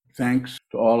thanks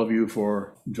to all of you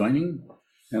for joining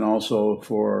and also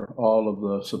for all of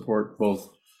the support, both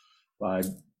by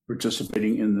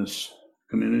participating in this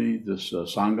community, this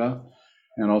Sangha,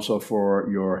 and also for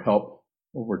your help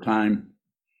over time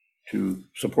to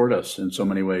support us in so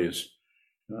many ways,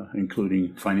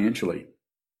 including financially.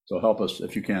 So help us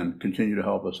if you can, continue to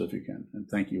help us if you can. And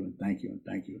thank you, and thank you, and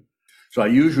thank you. So I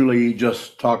usually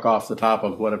just talk off the top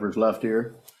of whatever's left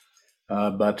here.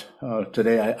 But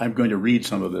today I'm going to read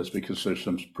some of this because there's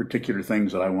some particular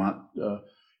things that I want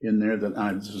in there that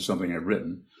this is something I've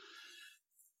written.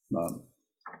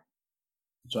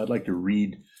 So I'd like to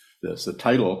read this. The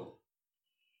title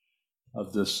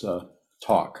of this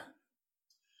talk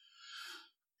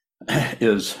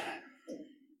is,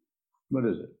 what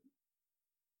is it?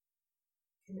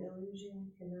 An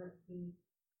illusion cannot be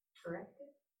corrected?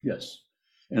 Yes.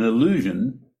 An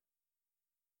illusion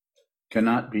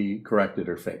cannot be corrected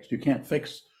or fixed. You can't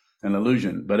fix an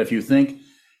illusion. But if you think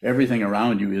everything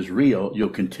around you is real, you'll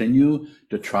continue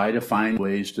to try to find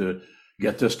ways to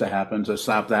get this to happen, to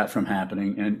stop that from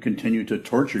happening, and continue to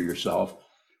torture yourself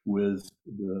with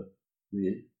the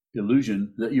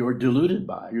illusion that you're deluded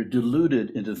by. You're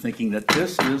deluded into thinking that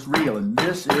this is real and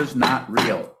this is not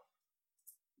real.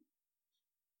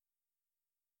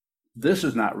 This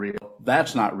is not real,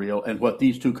 that's not real, and what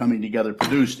these two coming together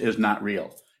produced is not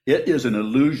real. It is an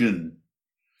illusion.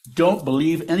 Don't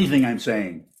believe anything I'm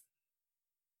saying.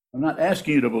 I'm not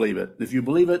asking you to believe it. If you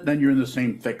believe it, then you're in the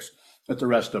same fix that the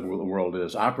rest of the world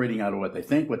is, operating out of what they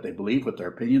think, what they believe, what their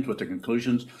opinions, what their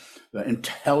conclusions, the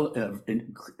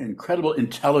incredible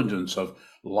intelligence of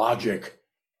logic.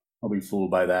 I'll be fooled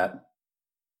by that.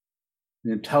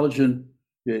 The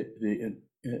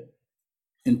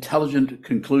intelligent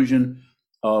conclusion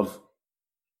of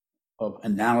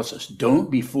analysis. Don't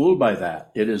be fooled by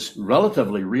that. It is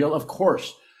relatively real, of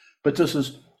course, but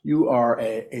you are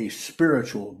a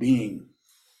spiritual being.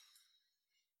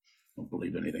 Don't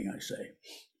believe anything I say.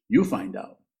 You find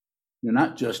out. You're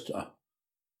not just a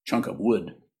chunk of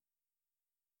wood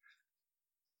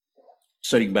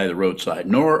sitting by the roadside,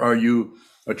 nor are you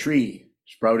a tree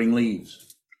sprouting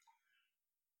leaves.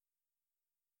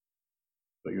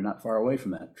 But you're not far away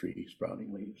from that tree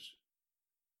sprouting leaves.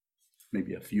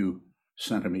 Maybe a few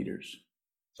centimeters.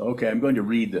 So, okay, I'm going to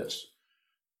read this.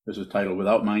 This is titled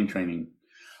Without Mind Training.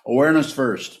 Awareness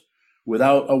first.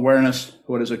 Without awareness,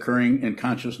 what is occurring in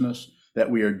consciousness that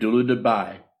we are deluded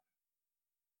by.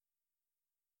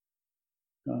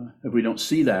 If we don't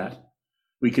see that,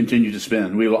 we continue to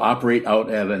spin. We will operate out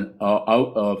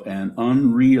of an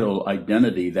unreal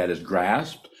identity that is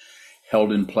grasped,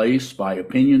 held in place by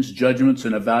opinions, judgments,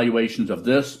 and evaluations of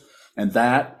this and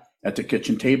that at the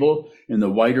kitchen table, in the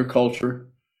wider culture,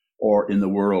 or in the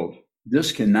world.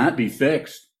 This cannot be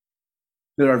fixed.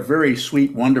 There are very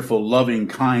sweet, wonderful, loving,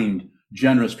 kind,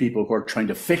 generous people who are trying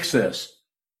to fix this.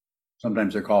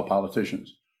 Sometimes they're called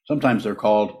politicians. Sometimes they're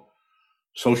called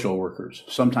social workers.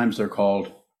 Sometimes they're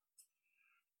called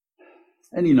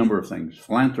any number of things,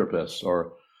 philanthropists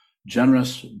or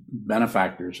generous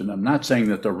benefactors. And I'm not saying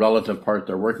that the relative part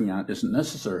they're working on isn't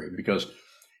necessary, because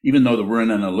even though we're in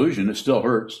an illusion, it still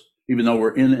hurts. Even though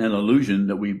we're in an illusion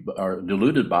that we are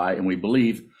deluded by and we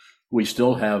believe, we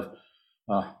still have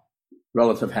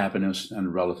relative happiness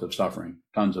and relative suffering,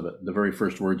 tons of it. The very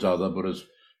first words out of the Buddha's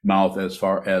mouth, as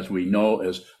far as we know,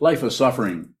 is life is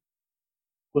suffering.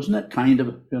 Wasn't that kind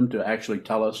of him to actually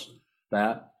tell us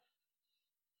that?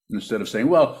 Instead of saying,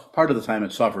 well, part of the time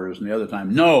it suffers and the other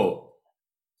time, no.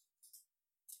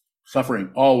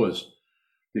 Suffering, always.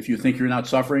 If you think you're not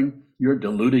suffering, you're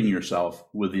deluding yourself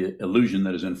with the illusion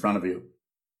that is in front of you.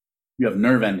 You have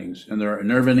nerve endings, and there are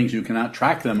nerve endings, you cannot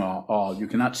track them all. You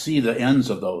cannot see the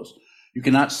ends of those. You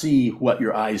cannot see what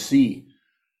your eyes see.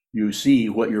 You see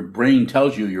what your brain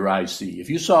tells you your eyes see. If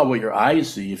you saw what your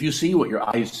eyes see, if you see what your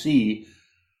eyes see,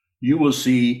 you will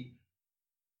see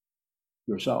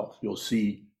yourself. You'll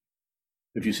see,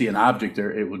 if you see an object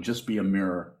there, it will just be a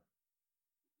mirror.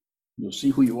 You'll see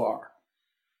who you are.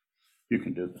 You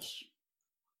can do this.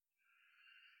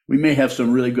 We may have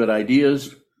some really good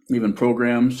ideas, even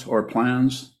programs or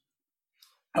plans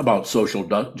about social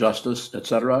justice,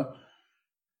 etc.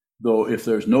 Though if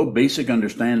there's no basic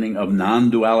understanding of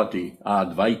non-duality,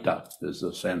 Advaita is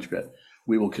the Sanskrit,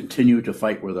 we will continue to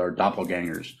fight with our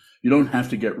doppelgangers. You don't have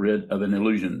to get rid of an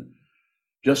illusion.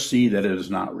 Just see that it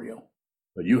is not real.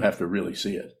 But you have to really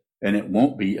see it. And it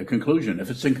won't be a conclusion.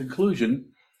 If it's a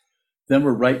conclusion, then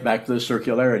we're right back to the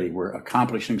circularity. We're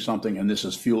accomplishing something, and this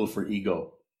is fuel for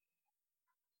ego,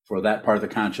 for that part of the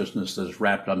consciousness that is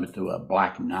wrapped up into a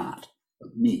black knot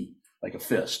of me, like a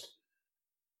fist.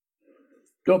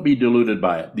 Don't be deluded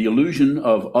by it. The illusion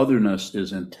of otherness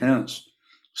is intense.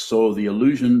 So the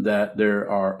illusion that there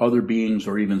are other beings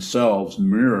or even selves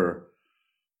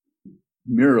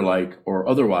mirror-like or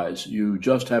otherwise, you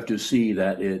just have to see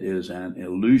that it is an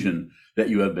illusion that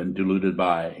you have been deluded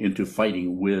by into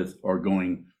fighting with or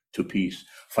going to peace.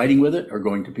 Fighting with it or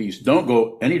going to peace. Don't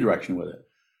go any direction with it.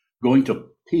 Going to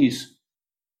peace,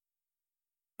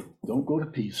 don't go to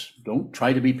peace. Don't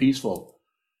try to be peaceful.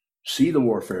 See the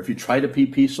warfare. If you try to be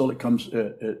peaceful, it comes.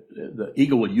 The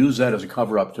ego will use that as a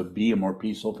cover-up to be a more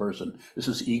peaceful person. This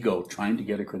is ego trying to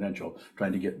get a credential,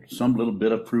 trying to get some little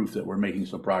bit of proof that we're making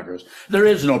some progress. There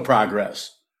is no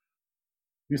progress.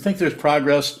 You think there's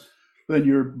progress, then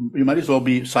you might as well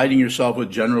be siding yourself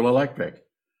with General Electric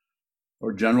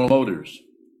or General Motors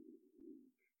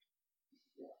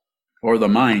or the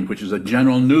mind, which is a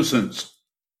general nuisance.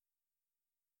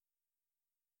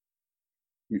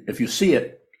 If you see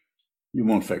it, you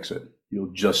won't fix it.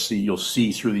 You'll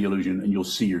see through the illusion and you'll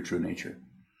see your true nature.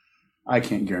 I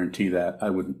can't guarantee that. I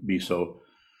wouldn't be so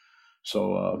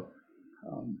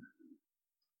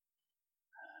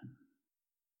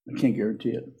I can't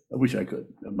guarantee it. I wish I could.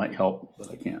 It might help,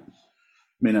 but I can't.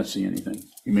 You may not see anything.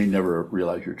 You may never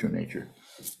realize your true nature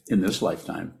in this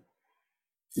lifetime.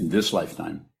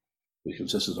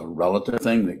 Because this is a relative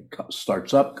thing that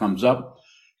starts up, comes up,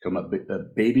 become a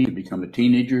baby, you become a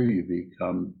teenager, you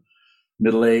become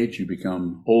middle age, you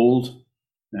become old,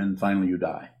 and finally you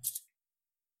die.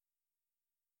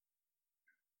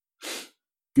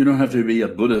 You don't have to be a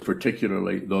Buddhist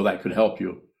particularly, though that could help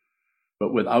you.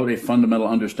 But without a fundamental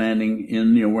understanding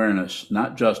in the awareness,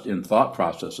 not just in thought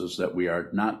processes that we are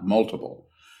not multiple,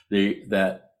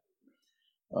 that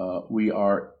we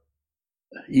are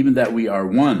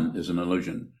one is an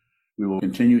illusion. We will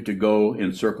continue to go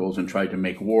in circles and try to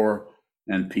make war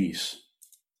and peace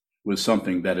with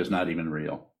something that is not even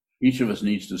real. Each of us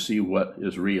needs to see what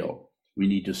is real. We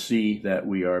need to see that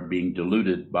we are being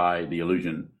deluded by the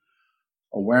illusion.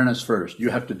 Awareness first.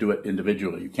 You have to do it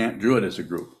individually. You can't do it as a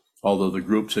group. Although the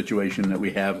group situation that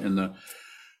we have in the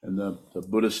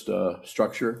Buddhist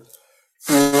structure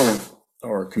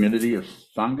or community of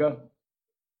Sangha,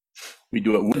 we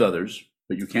do it with others,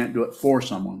 but you can't do it for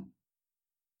someone.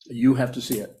 You have to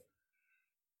see it.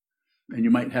 And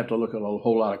you might have to look at a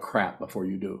whole lot of crap before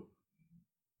you do.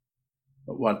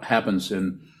 But what happens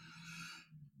in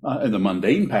the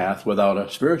mundane path without a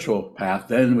spiritual path,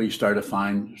 then we try to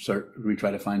find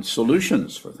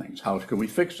solutions for things. How can we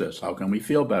fix this? How can we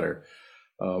feel better?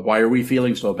 Why are we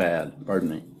feeling so bad? Pardon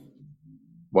me.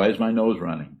 Why is my nose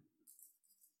running?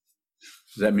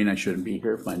 Does that mean I shouldn't be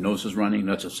here? If my nose is running,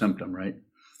 that's a symptom, right?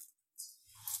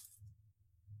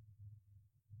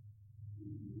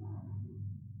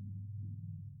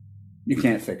 You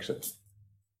can't fix it.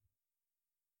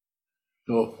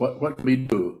 So what can we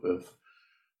do?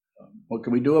 What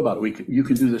can we do about it? You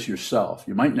can do this yourself.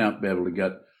 You might not be able to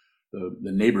get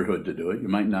the neighborhood to do it. You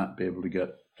might not be able to get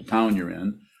the town you're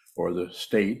in, or the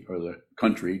state, or the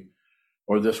country,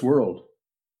 or this world.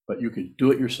 But you can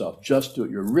do it yourself. Just do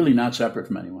it. You're really not separate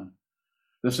from anyone.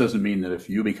 This doesn't mean that if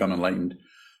you become enlightened,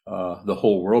 the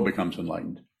whole world becomes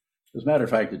enlightened. As a matter of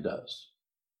fact, it does.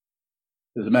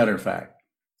 As a matter of fact.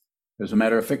 As a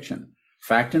matter of fiction.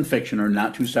 Fact and fiction are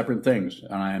not two separate things,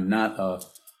 and I am not a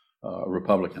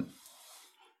Republican.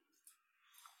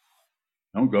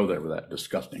 Don't go there with that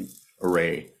disgusting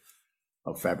array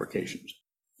of fabrications.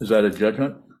 Is that a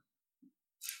judgment?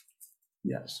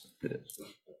 Yes, it is.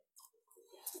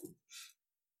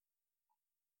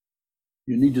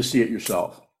 You need to see it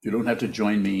yourself. You don't have to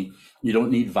join me. You don't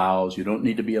need vows. You don't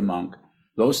need to be a monk.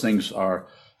 Those things are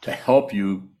to help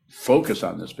you focus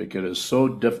on this, because it's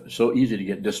so easy to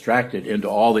get distracted into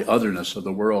all the otherness of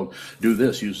the world. Do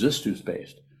this, use this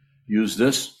toothpaste, use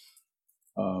this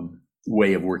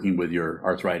way of working with your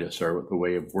arthritis, or the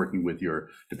way of working with your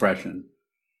depression.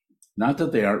 Not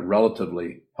that they aren't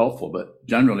relatively helpful, but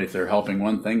generally if they're helping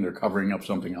one thing, they're covering up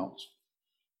something else.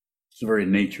 It's the very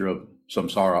nature of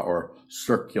samsara, or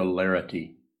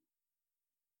circularity.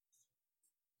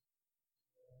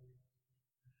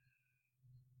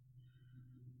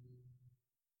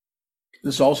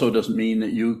 This also doesn't mean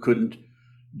that you couldn't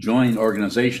join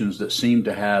organizations that seem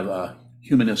to have a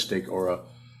humanistic or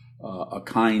a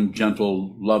kind,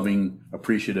 gentle, loving,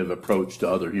 appreciative approach to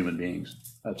other human beings.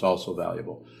 That's also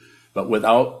valuable. But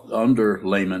without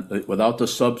underlayment, without the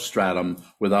substratum,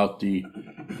 without the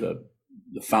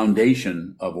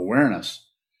foundation of awareness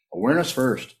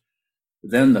first,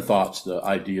 then the thoughts, the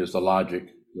ideas, the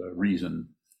logic, the reason.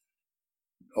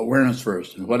 Awareness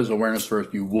first. And what is awareness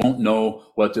first? You won't know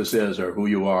what this is or who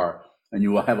you are, and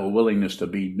you will have a willingness to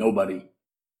be nobody.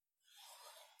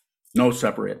 No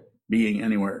separate being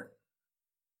anywhere.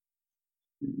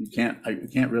 You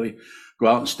can't really go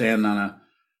out and stand on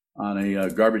a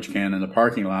garbage can in the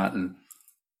parking lot and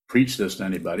preach this to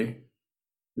anybody.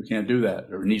 You can't do that.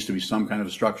 There needs to be some kind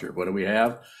of structure. What do we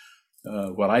have?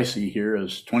 What I see here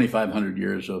is 2,500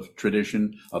 years of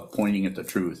tradition of pointing at the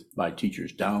truth by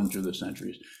teachers down through the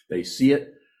centuries. They see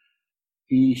it.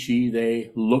 He, she,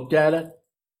 they looked at it,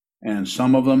 and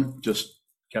some of them just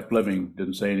kept living,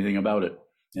 didn't say anything about it,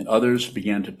 and others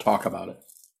began to talk about it.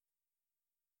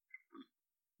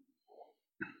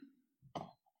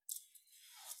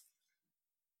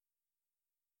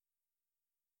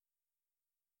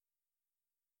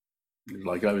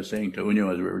 Like I was saying to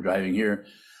Unyo as we were driving here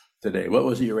today, what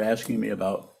was it you were asking me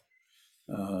about?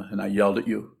 And I yelled at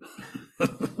you.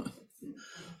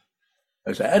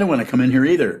 I said, I don't want to come in here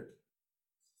either.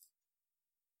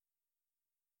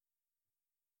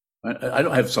 I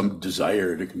don't have some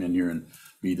desire to come in here and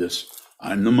be this,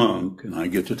 I'm the monk and I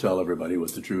get to tell everybody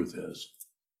what the truth is.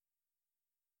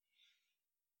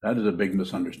 That is a big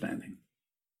misunderstanding.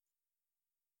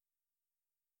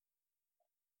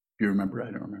 Do you remember? I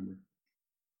don't remember.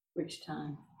 Which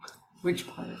time? Which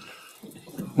part?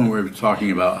 When we were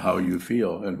talking about how you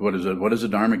feel and what is a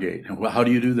Dharma gate? And how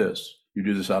do you do this? You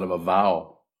do this out of a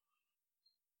vow.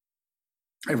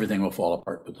 Everything will fall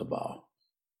apart with the vow.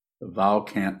 The vow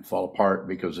can't fall apart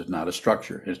because it's not a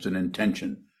structure. It's an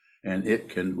intention. And it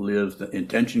can live, the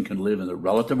intention can live in the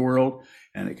relative world,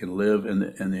 and it can live in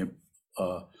the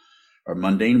our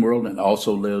mundane world, and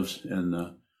also lives in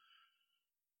the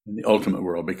ultimate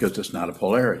world, because it's not a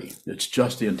polarity. It's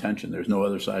just the intention. There's no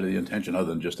other side of the intention other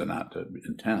than just a not to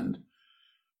intend.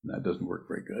 And that doesn't work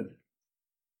very good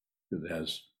because it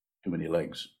has too many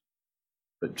legs.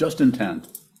 But just intend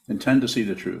to see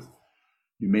the truth.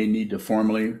 You may need to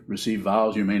formally receive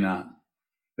vows, you may not.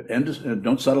 But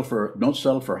don't settle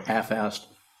for half-assed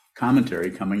commentary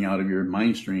coming out of your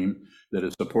mind stream that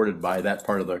is supported by that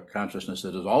part of the consciousness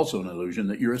that is also an illusion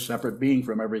that you're a separate being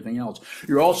from everything else.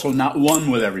 You're also not one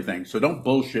with everything, so don't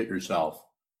bullshit yourself.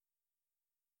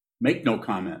 Make no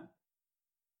comment.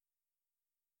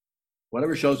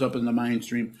 Whatever shows up in the mind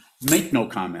stream, make no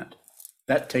comment.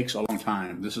 That takes a long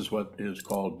time. This is what is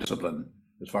called discipline,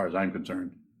 as far as I'm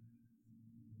concerned.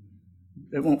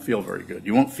 It won't feel very good.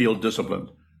 You won't feel disciplined.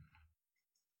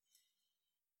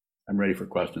 I'm ready for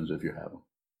questions if you have them.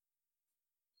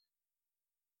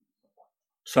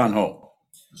 Sanho.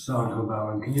 Sanho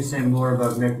Bowing. Can you say more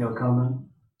about make no comment?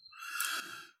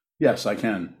 Yes, I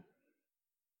can.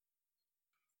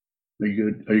 Are you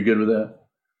good? Are you good with that?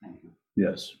 Thank you.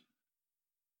 Yes.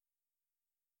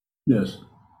 Yes.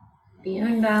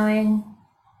 Beyond bowing,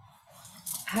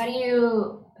 how do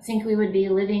you think we would be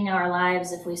living our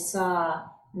lives if we saw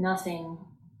nothing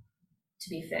to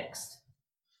be fixed?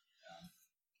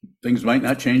 Things might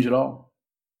not change at all.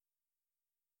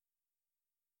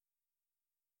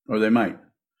 Or they might.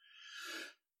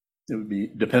 It would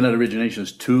be dependent origination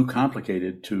is too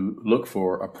complicated to look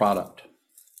for a product.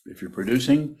 If you're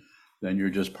producing, then you're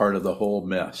just part of the whole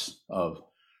mess of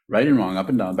right and wrong, up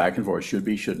and down, back and forth, should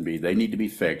be, shouldn't be. They need to be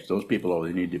fixed. Those people,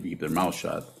 they need to keep their mouth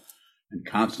shut and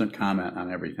constant comment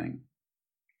on everything.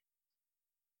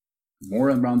 More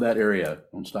around that area.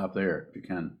 Don't stop there if you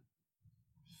can.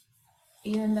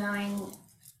 Even bowing,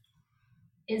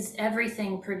 is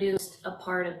everything produced a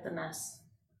part of the mess?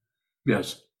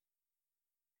 Yes.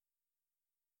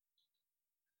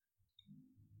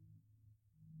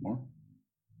 More?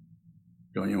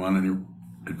 Don't you want any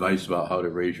advice about how to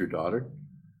raise your daughter?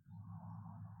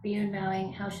 Beyond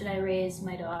bowing, how should I raise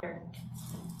my daughter?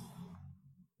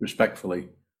 Respectfully.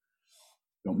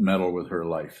 Don't meddle with her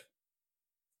life.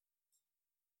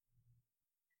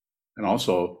 And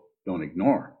also, don't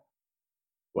ignore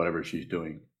whatever she's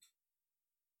doing.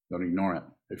 Don't ignore it.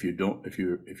 If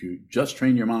you just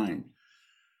train your mind,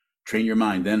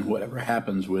 then whatever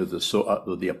happens with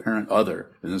the apparent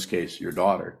other, in this case, your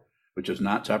daughter, which is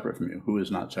not separate from you, who is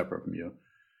not separate from you,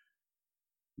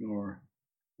 nor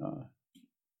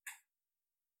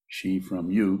she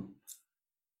from you,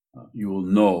 you will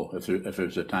know if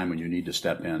there's a time when you need to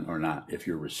step in or not, if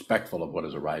you're respectful of what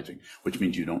is arising, which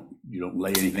means you don't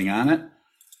lay anything on it,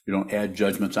 you don't add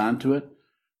judgments onto it,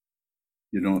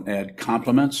 you don't add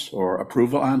compliments or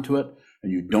approval onto it,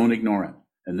 and you don't ignore it.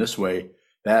 And this way,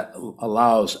 that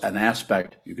allows an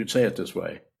aspect, you could say it this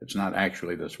way, it's not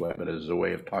actually this way, but it is a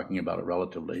way of talking about it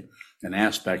relatively, an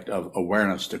aspect of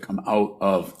awareness to come out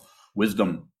of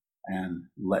wisdom and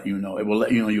let you know. It will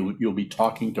let you know you'll be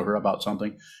talking to her about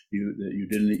something that you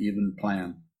didn't even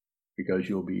plan, because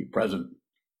you'll be present.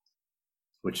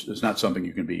 which is not something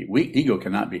you can be. Ego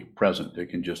cannot be present. It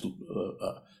can just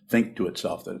think to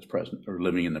itself that it's present or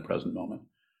living in the present moment.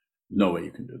 No way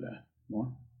you can do that.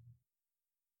 More?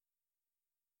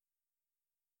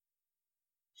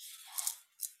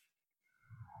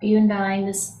 Yun Dai,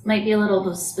 this might be a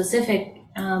little specific,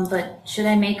 but should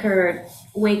I make her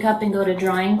wake up and go to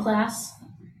drawing class?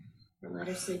 Or let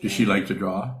her sleep? Does she like to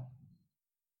draw?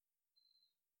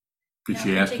 Did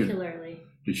she ask you? Particularly.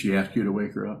 Did she ask you to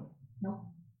wake her up? No.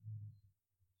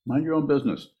 Mind your own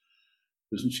business.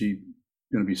 Isn't she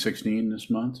going to be 16 next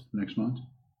month?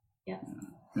 Yeah.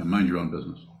 Yeah, mind your own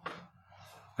business.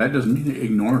 That doesn't mean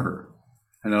ignore her.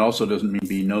 And it also doesn't mean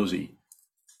be nosy.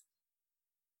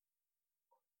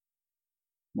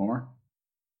 More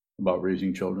about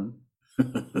raising children?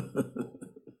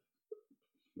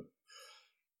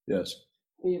 Yes.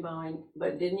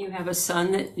 But didn't you have a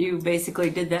son that you basically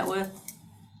did that with?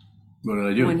 What did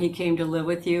I do? When he came to live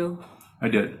with you? I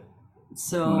did.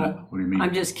 So What do you mean?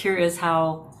 I'm just curious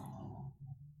how,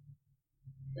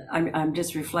 I'm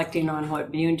just reflecting on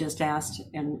what Bune just asked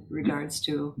in regards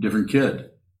to. Different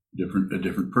kid, a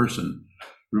different person.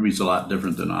 Ruby's a lot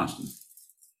different than Austin.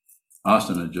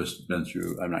 Austin had just been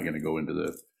through, I'm not going to go into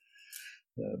the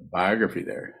biography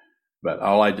there, but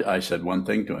I said one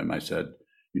thing to him. I said,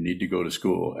 you need to go to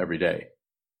school every day.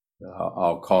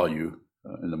 I'll call you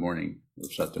in the morning, or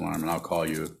set the alarm, and I'll call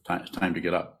you. It's time to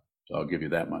get up. So I'll give you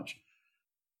that much.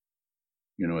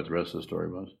 You know what the rest of the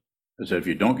story was? I said, if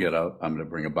you don't get up, I'm going to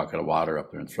bring a bucket of water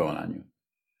up there and throw it on you.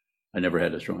 I never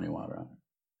had to throw any water on her.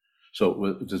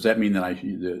 So does that mean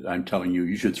that I'm telling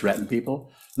you should threaten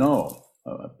people? No.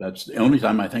 That's the only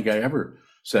time I think I ever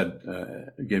said,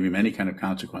 gave him any kind of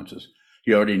consequences.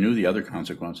 He already knew the other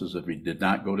consequences. If he did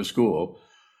not go to school,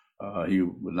 he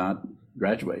would not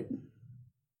graduate.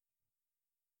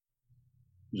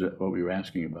 Is that what we were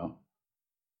asking about?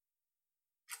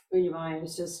 I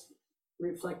was just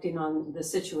reflecting on the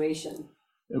situation.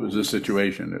 It was a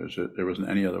situation. There wasn't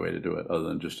any other way to do it other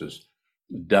than just as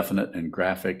definite and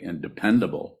graphic and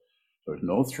dependable. There was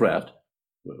no threat.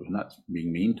 It was not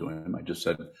being mean to him. I just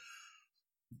said,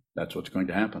 that's what's going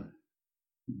to happen.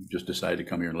 You just decided to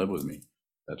come here and live with me.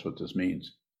 That's what this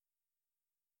means.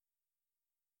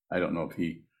 I don't know if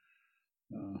he,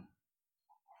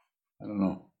 I don't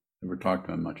know. Never talked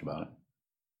to him much about it.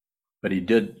 But he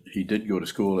did go to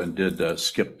school and did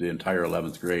skip the entire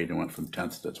 11th grade and went from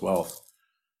 10th to 12th.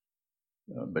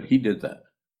 But he did that.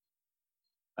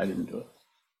 I didn't do it.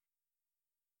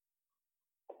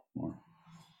 More.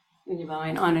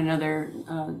 On another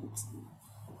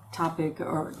topic,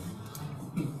 or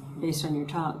based on your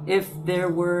talk, if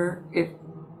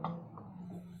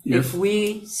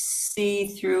we see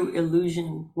through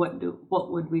illusion,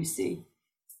 what would we see?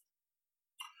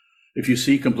 If you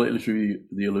see completely through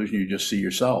the illusion, you just see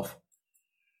yourself.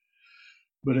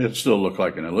 But it'll still look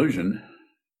like an illusion.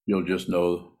 You'll just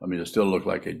know, it'll still look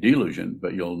like a delusion,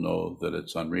 but you'll know that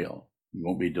it's unreal. You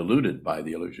won't be deluded by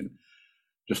the illusion.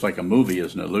 Just like a movie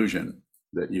is an illusion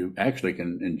that you actually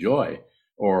can enjoy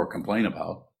or complain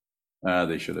about.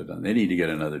 They should have done. They need to get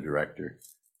another director.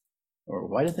 Or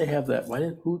why did they have that?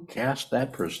 Who cast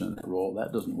that person in that role?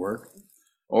 That doesn't work.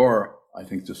 Or I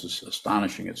think this is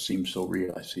astonishing. It seems so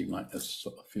real. I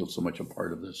feel so much a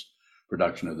part of this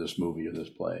production of this movie or this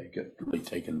play. I get really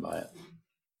taken by it.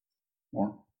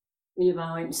 More?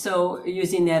 So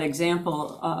using that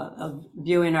example of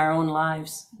viewing our own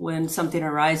lives, when something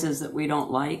arises that we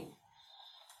don't like,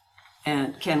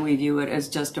 and can we view it as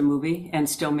just a movie and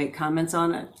still make comments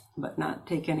on it, but not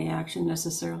take any action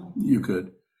necessarily? You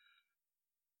could.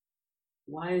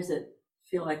 Why does it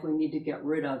feel like we need to get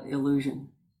rid of illusion?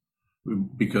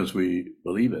 Because we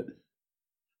believe it.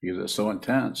 Because it's so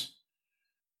intense.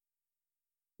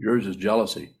 Yours is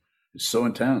jealousy. It's so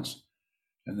intense.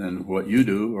 And then what you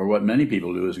do, or what many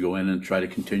people do, is go in and try to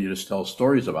continue to tell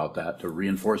stories about that to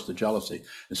reinforce the jealousy,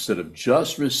 instead of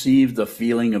just receive the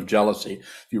feeling of jealousy.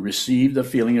 If you receive the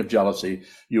feeling of jealousy,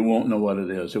 you won't know what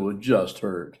it is. It will just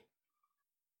hurt.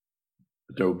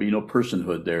 But there will be no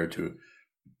personhood there to,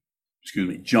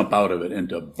 jump out of it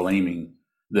into blaming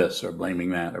this or blaming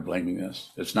that or blaming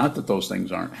this. It's not that those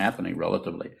things aren't happening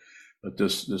relatively, but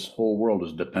this whole world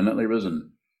is dependently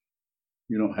risen.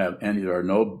 You don't have any, there are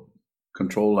no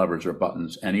control levers or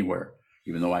buttons anywhere,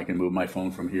 even though I can move my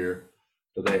phone from here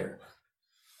to there.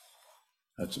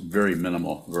 That's very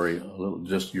minimal, very little,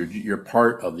 just you're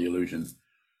part of the illusion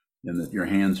in that your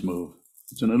hands move.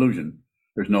 It's an illusion.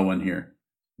 There's no one here.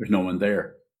 There's no one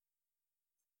there.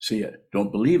 See it.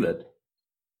 Don't believe it.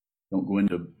 Don't go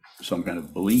into some kind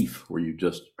of belief where you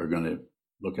just are going to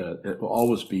look at it. It will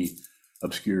always be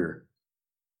obscure.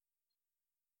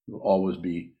 It will always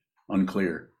be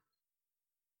unclear.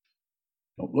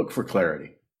 Don't look for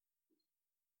clarity.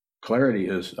 Clarity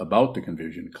is about the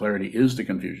confusion. Clarity is the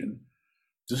confusion.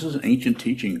 This is an ancient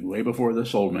teaching way before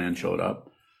this old man showed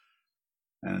up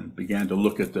and began to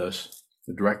look at this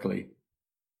directly.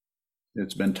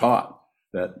 It's been taught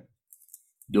that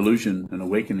delusion and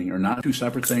awakening are not two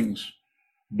separate things.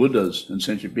 Buddhas and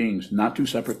sentient beings, not two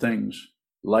separate things.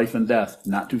 Life and death,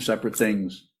 not two separate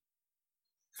things.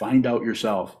 Find out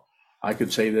yourself. I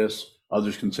could say this,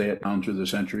 others can say it down through the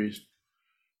centuries.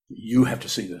 You have to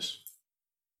see this.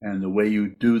 And the way you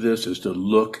do this is to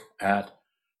look at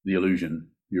the illusion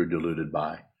you're deluded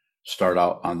by. Start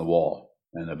out on the wall,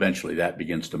 and eventually that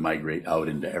begins to migrate out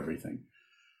into everything.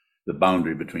 The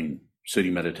boundary between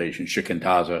sitting meditation,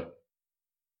 shikantaza,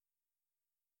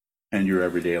 and your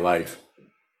everyday life,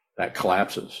 that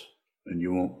collapses, and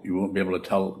you won't be able to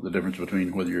tell the difference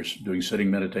between whether you're doing sitting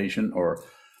meditation or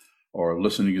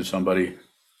listening to somebody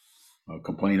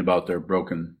complain about their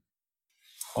broken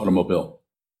automobile.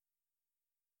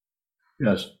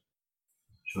 Yes.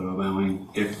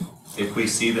 So, if we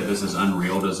see that this is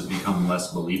unreal, does it become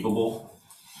less believable?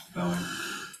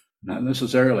 Not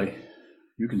necessarily.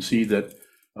 You can see that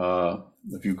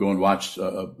if you go and watch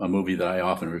a movie that I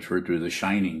often refer to as The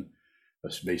Shining,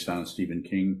 that's based on a Stephen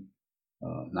King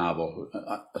novel,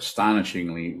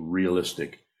 astonishingly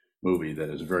realistic movie that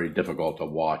is very difficult to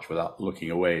watch without looking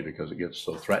away because it gets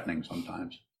so threatening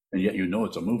sometimes. And yet you know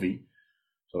it's a movie,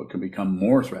 so it can become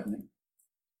more threatening.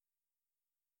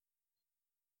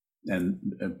 And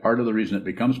part of the reason it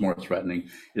becomes more threatening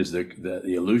is the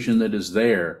illusion that is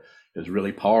there is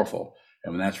really powerful.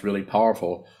 And when that's really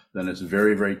powerful, then it's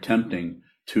very, very tempting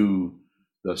to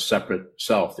the separate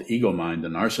self, the ego mind, the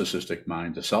narcissistic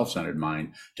mind, the self-centered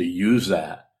mind, to use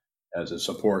that as a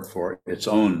support for its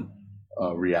own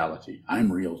reality.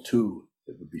 I'm real too,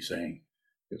 it would be saying,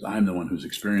 because I'm the one who's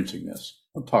experiencing this.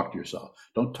 Don't talk to yourself.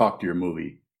 Don't talk to your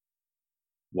movie.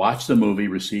 Watch the movie,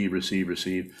 receive,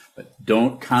 but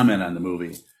don't comment on the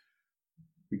movie.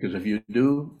 Because if you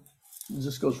do,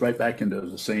 this goes right back into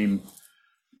the same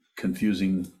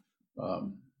confusing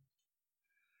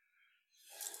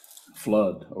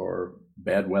flood or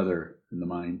bad weather in the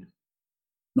mind.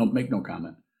 No, make no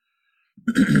comment.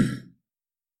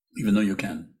 Even though you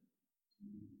can.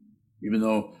 Even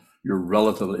though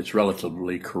it's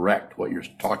relatively correct what you're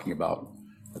talking about.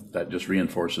 That just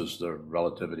reinforces the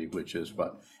relativity, which is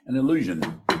what? An illusion.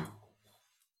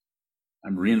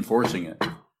 I'm reinforcing it.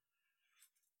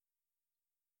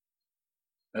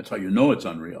 That's how you know it's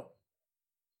unreal.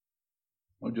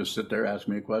 Don't just sit there, ask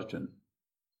me a question.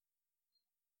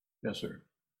 Yes, sir.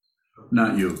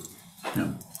 Not you.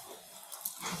 No.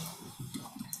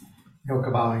 No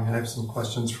kabbaling. I have some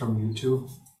questions from YouTube.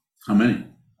 How many?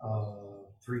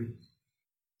 3.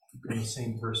 From the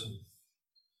same person.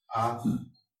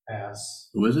 Ass.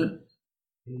 Who is it?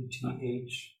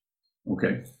 ATH.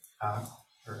 Okay.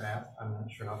 Or app. I'm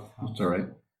not sure how to pronounce it. That's all right.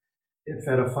 If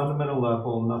at a fundamental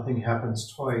level nothing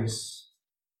happens twice,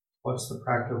 what's the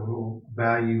practical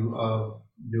value of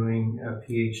doing a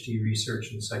PhD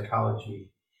research in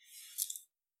psychology?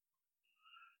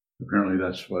 Apparently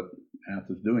that's what Ath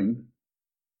is doing,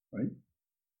 right?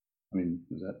 I mean,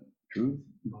 is that true?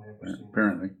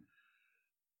 Apparently.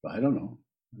 But I don't know.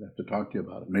 I'd have to talk to you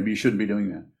about it. Maybe you shouldn't be doing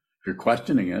that. If you're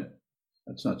questioning it,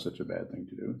 that's not such a bad thing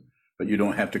to do. But you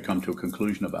don't have to come to a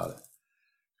conclusion about it.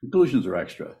 Conclusions are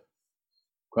extra.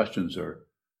 Questions are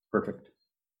perfect.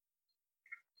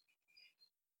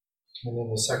 And then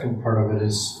the second part of it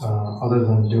is, other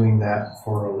than doing that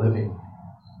for a living,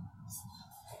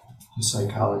 the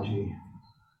psychology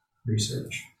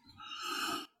research.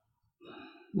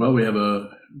 Well, we have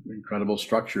a incredible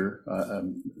structure.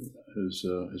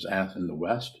 Is Ath in the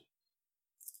West?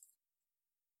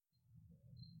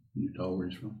 Can you tell where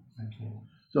he's from? I can't.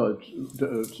 So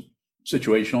it's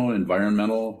situational,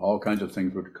 environmental, all kinds of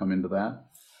things would come into that.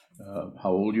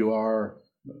 How old you are,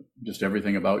 just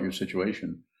everything about your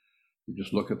situation. You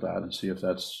just look at that and see if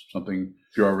that's something,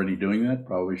 if you're already doing that,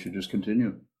 probably should just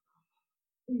continue.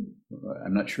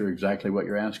 I'm not sure exactly what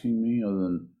you're asking me other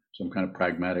than some kind of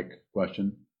pragmatic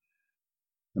question.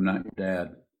 I'm not your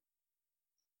dad.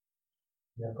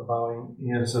 Yeah, Kabbaling,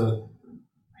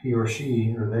 he or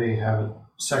she or they have a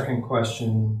second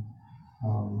question.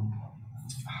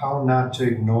 How not to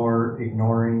ignore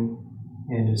ignoring,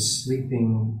 and is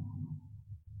sleeping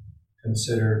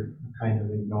considered a kind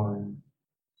of ignoring?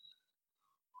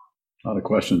 A lot of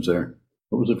questions there.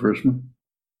 What was the first one?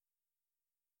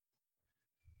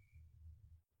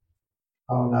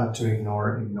 How not to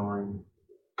ignore ignoring.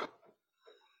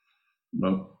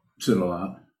 Well, sit a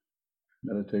lot.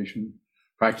 Meditation.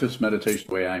 Practice meditation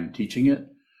the way I'm teaching it,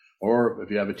 Or if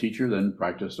you have a teacher, then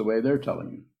practice the way they're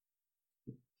telling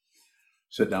you.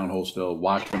 Sit down, hold still,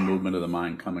 watch the movement of the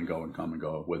mind come and go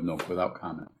without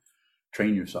comment.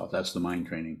 Train yourself. That's the mind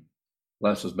training.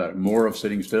 Less is better. More of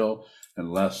sitting still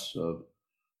and less of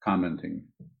commenting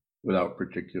without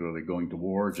particularly going to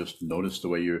war. Just notice the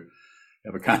way you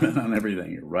have a comment on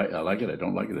everything. You're right. I like it. I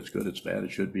don't like it. It's good. It's bad.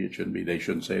 It should be. It shouldn't be. They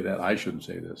shouldn't say that. I shouldn't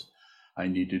say this. I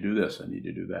need to do this. I need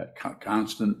to do that.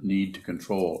 Constant need to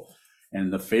control.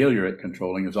 And the failure at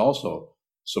controlling is also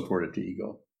supportive to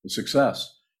ego. The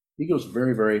success. Ego is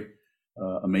very, very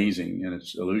amazing in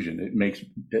its illusion.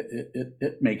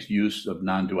 It makes use of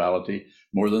non-duality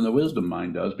more than the wisdom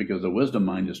mind does, because the wisdom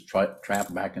mind is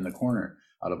trapped back in the corner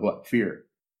out of what? Fear.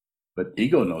 But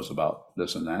ego knows about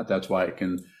this and that. That's why it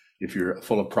can, if you're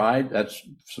full of pride, that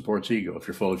supports ego. If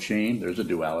you're full of shame, there's a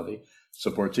duality,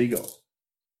 supports ego.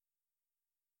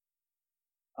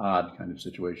 Odd kind of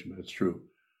situation, but it's true.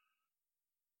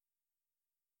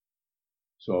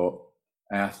 So,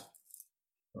 Ath,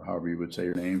 or however you would say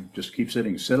your name, just keep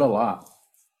sitting. Sit a lot.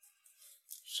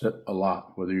 Sit a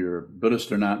lot. Whether you're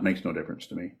Buddhist or not makes no difference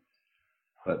to me.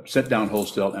 But sit down, hold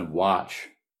still, and watch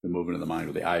the movement of the mind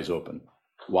with the eyes open.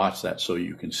 Watch that so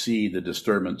you can see the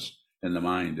disturbance in the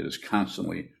mind that is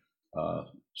constantly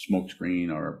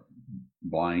smokescreen or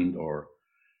blind or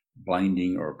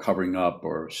blinding or covering up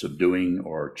or subduing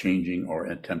or changing or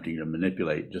attempting to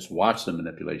manipulate. Just watch the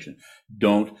manipulation.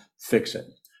 Don't fix it.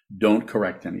 Don't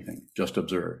correct anything. Just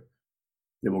observe.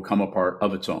 It will come apart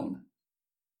of its own.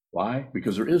 Why?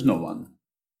 Because there is no one.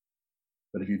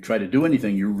 But if you try to do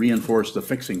anything, you reinforce the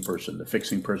fixing person, the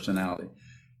fixing personality.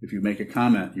 If you make a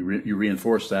comment, you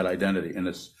reinforce that identity, and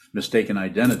it's mistaken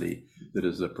identity that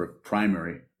is the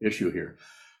primary issue here.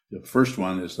 The first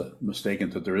one is the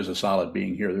mistaken that there is a solid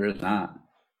being here. There is not.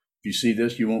 If you see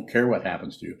this, you won't care what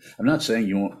happens to you. I'm not saying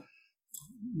you're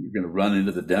going to run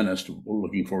into the dentist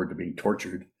looking forward to being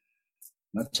tortured.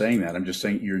 I'm not saying that. I'm just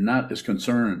saying you're not as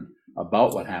concerned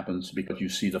about what happens because you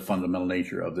see the fundamental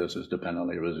nature of this as dependent on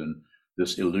the illusion.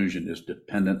 This illusion is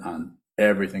dependent on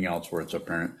everything else where it's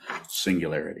apparent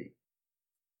singularity.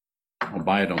 Don't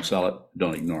buy it, don't sell it,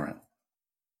 don't ignore it.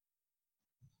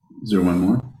 Is there one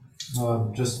more?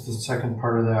 Just the second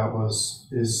part of that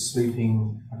is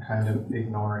sleeping a kind of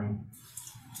ignoring?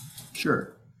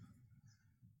 Sure.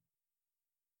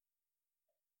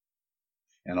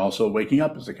 And also waking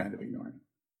up is a kind of ignoring.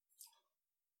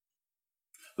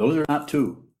 Those are not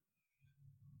two.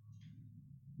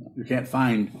 You can't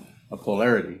find a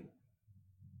polarity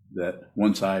that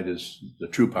one side is the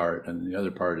true part and the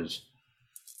other part is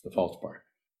the false part.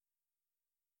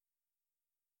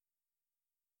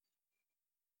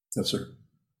 Yes, sir.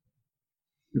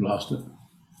 You lost it.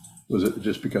 Was it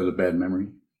just because of bad memory?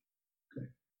 Okay.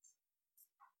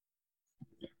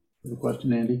 You have a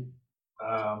question, Andy?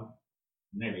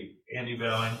 Maybe. Andy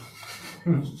Bowing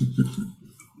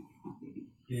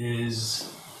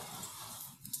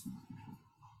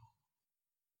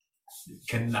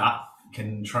can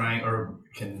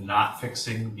not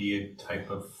fixing be a type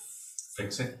of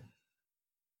fixing?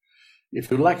 If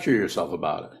you lecture yourself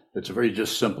about it, it's a very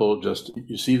just simple,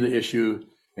 you see the issue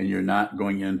and you're not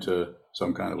going into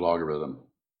some kind of logarithm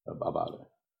about it.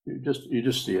 You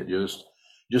just see it, you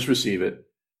just receive it.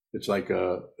 It's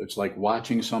like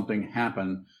watching something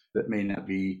happen that may not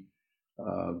be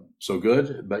so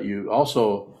good, but you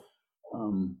also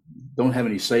don't have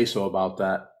any say-so about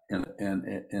that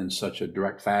in such a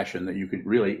direct fashion that you could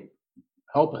really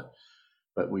help it.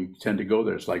 But we tend to go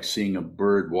there. It's like seeing a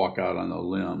bird walk out on a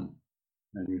limb,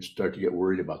 and you start to get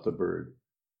worried about the bird.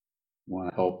 You want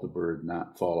to help the bird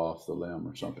not fall off the limb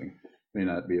or something. May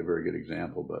not be a very good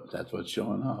example, but that's what's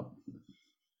showing up.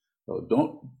 So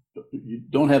you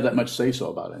don't have that much say-so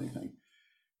about anything.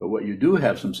 But what you do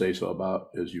have some say-so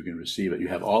about is you can receive it. You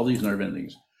have all these nerve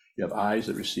endings. You have eyes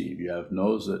that receive. You have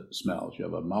nose that smells. You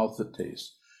have a mouth that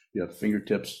tastes. You have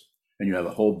fingertips, and you have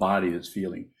a whole body that's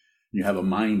feeling. You have a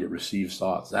mind that receives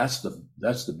thoughts. That's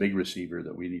the big receiver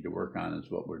that we need to work on,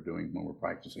 is what we're doing when we're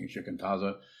practicing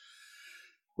shikantaza.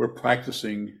 We're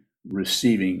practicing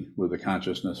receiving with the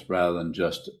consciousness rather than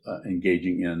just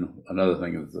engaging in another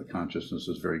thing that the consciousness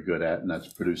is very good at, and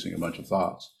that's producing a bunch of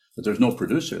thoughts. But there's no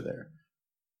producer there.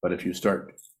 But if you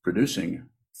start producing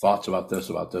thoughts about this,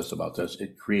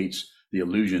 it creates the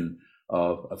illusion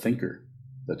of a thinker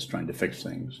that's trying to fix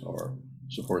things or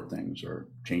support things or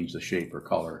change the shape or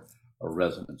color or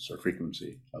resonance or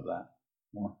frequency of that.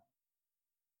 More?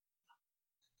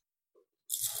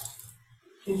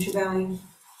 Bowing,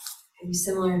 maybe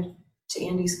similar to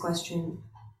Andy's question,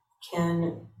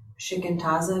 can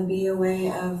shikantaza be a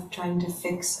way of trying to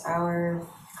fix our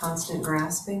constant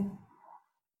grasping?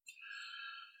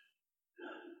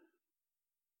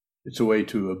 It's a way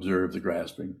to observe the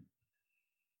grasping,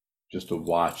 just to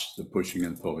watch the pushing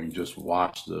and pulling, just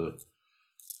watch the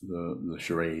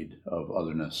charade of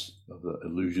otherness, of the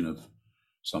illusion of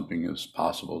something is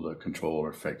possible to control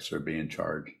or fix or be in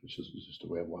charge. It's just a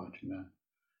way of watching that.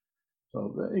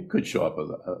 So it could show up as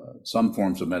some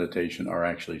forms of meditation are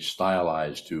actually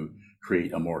stylized to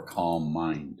create a more calm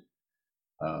mind.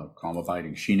 Calm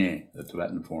abiding, Shine, the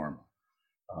Tibetan form,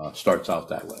 starts out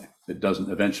that way. It doesn't,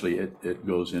 eventually it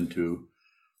goes into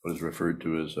what is referred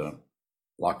to as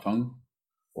Laktung,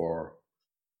 or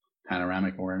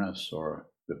panoramic awareness, or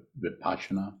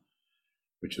Vipassana,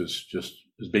 which is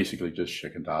basically just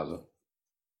Shikantaza.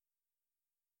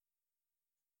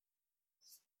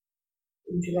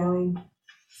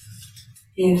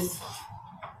 If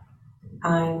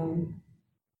I'm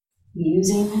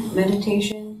using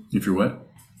meditation, If you're what?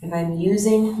 if I'm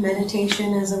using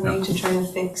meditation as a way to try to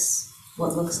fix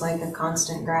what looks like a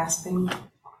constant grasping, am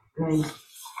I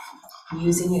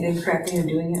using it incorrectly or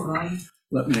doing it wrong?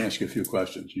 Let me ask you a few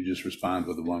questions. You just respond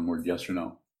with the one word yes or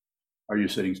no. Are you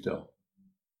sitting still?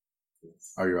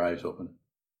 Yes. Are your eyes open?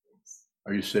 Yes.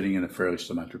 Are you sitting in a fairly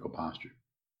symmetrical posture?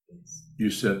 Yes.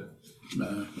 You sit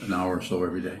an hour or so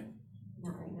every day?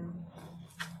 Not right now.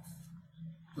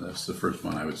 That's the first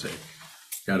one I would say.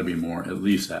 Got to be more, at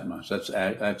least that much. That's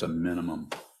a minimum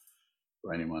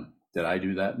for anyone. Did I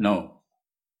do that? No.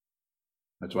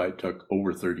 That's why it took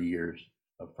over 30 years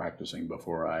of practicing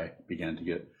before I began to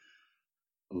get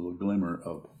a little glimmer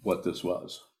of what this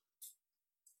was.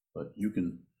 But you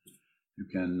can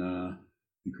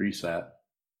increase that.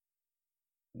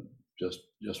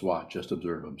 Just watch, just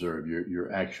observe.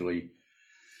 You're actually,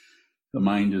 the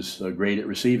mind is great at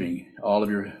receiving all of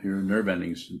your nerve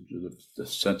endings. The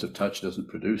sense of touch doesn't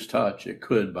produce touch. It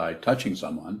could by touching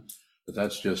someone, but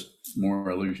that's just more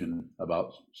illusion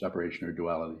about separation or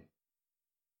duality.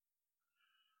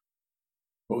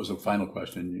 What was the final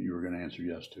question you were going to answer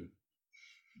yes to?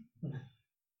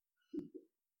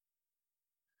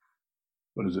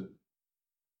 What is it?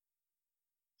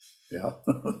 Yeah.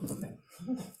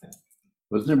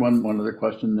 Wasn't there one other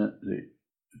question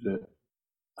that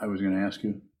I was going to ask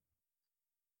you?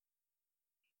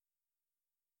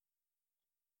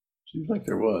 Seems like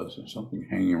there was something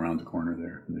hanging around the corner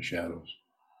there in the shadows.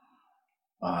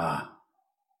 I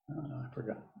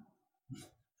forgot.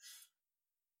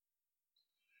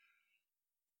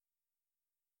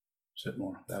 Sit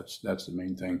more. That's the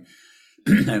main thing.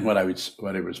 And what I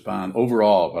respond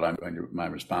overall, my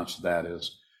response to that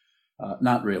is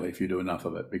not really, if you do enough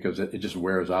of it, because it just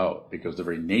wears out, because the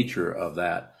very nature of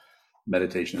that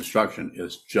meditation instruction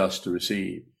is just to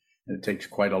receive. And it takes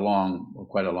quite a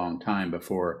long time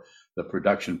before the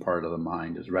production part of the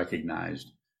mind is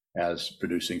recognized as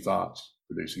producing thoughts,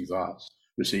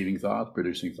 receiving thoughts,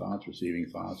 producing thoughts, receiving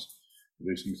thoughts,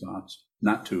 producing thoughts.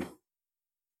 Not to.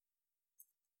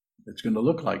 It's going to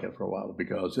look like it for a while,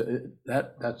 because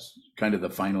that's kind of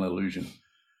the final illusion,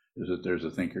 is that there's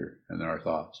a thinker and there are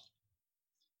thoughts.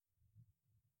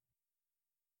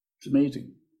 It's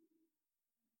amazing.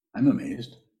 I'm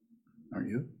amazed. Aren't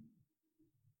you?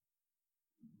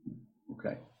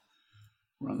 Okay.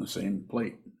 We're on the same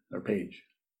plate or page.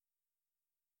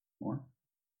 More?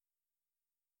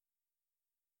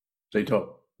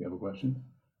 Saito, you have a question?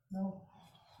 No.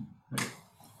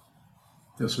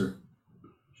 Yes, sir.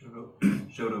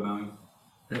 Shoto bowing.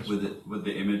 Yes. With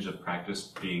the image of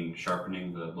practice being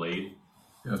sharpening the blade.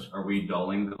 Yes. Are we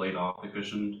dulling the blade off the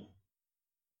cushion?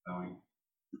 Bowing.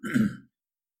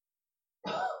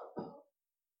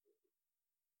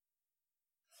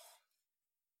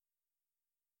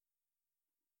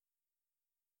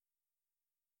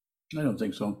 I don't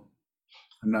think so.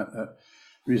 I'm not. The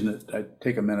reason that I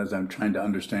take a minute is I'm trying to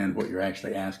understand what you're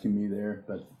actually asking me there,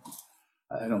 but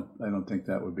I don't think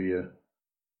that would be a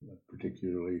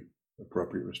particularly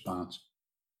appropriate response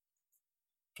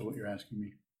to what you're asking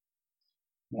me.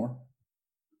 More?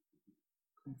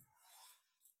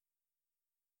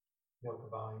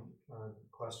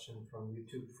 Question from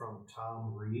YouTube from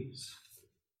Tom Reeves.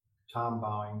 Tom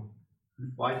Bowing.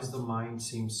 Why does the mind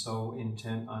seem so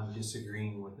intent on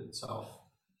disagreeing with itself?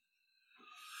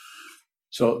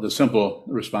 So the simple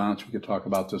response, we could talk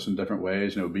about this in different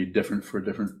ways, and it would be different for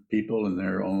different people in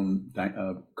their own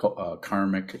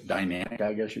karmic dynamic,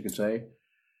 I guess you could say.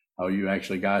 How you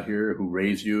actually got here, who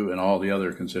raised you, and all the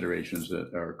other considerations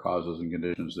that are causes and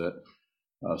conditions that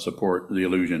support the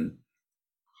illusion.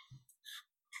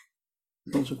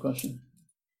 What was the question?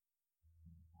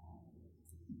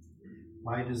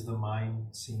 Why does the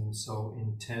mind seem so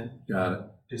intent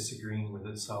on disagreeing with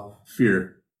itself?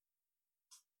 Fear.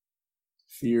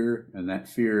 Fear, and that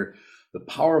fear the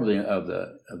power of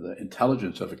the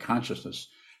intelligence of the consciousness,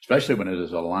 especially when it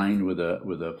is aligned with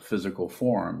a physical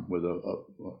form, with a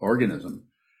organism,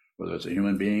 whether it's a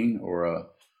human being or a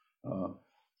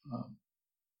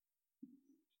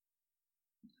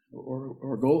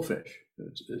goldfish.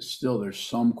 It's still, there's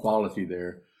some quality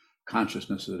there,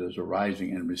 consciousness that is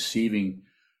arising and receiving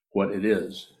what it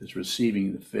is. It's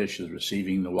receiving the fish, is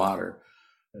receiving the water,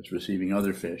 it's receiving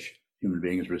other fish. Human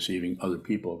being is receiving other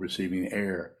people, receiving the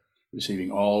air,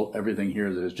 receiving everything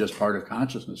here that is just part of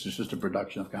consciousness. It's just a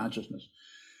production of consciousness.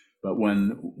 But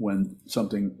when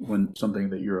something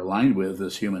that you're aligned with,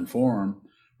 this human form,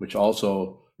 which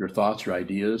also your thoughts, your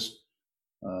ideas,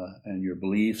 and your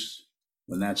beliefs,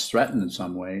 when that's threatened in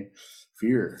some way,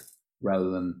 fear,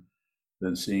 rather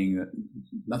than seeing that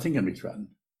nothing can be threatened.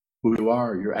 Who you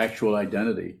are, your actual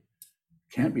identity,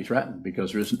 can't be threatened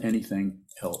because there isn't anything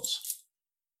else.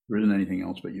 There isn't anything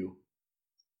else but you.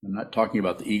 I'm not talking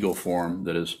about the ego form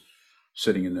that is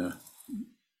sitting in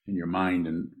your mind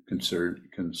and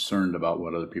concerned about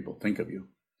what other people think of you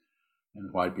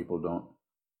and why people don't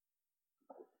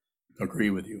agree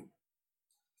with you.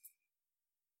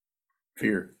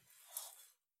 Fear.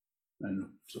 And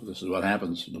so this is what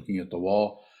happens. Looking at the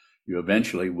wall, you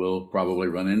eventually will probably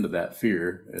run into that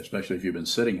fear, especially if you've been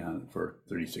sitting on it for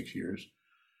 36 years.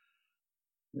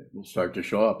 It will start to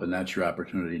show up, and that's your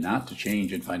opportunity not to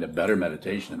change and find a better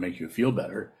meditation that makes you feel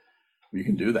better. You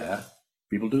can do that.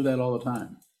 People do that all the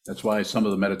time. That's why some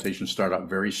of the meditations start out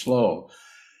very slow,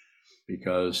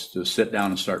 because to sit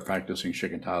down and start practicing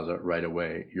shikantaza right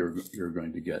away, you're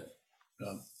going to get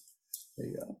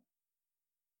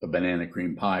a banana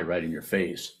cream pie right in your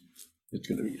face. It's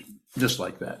going to be just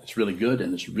like that. It's really good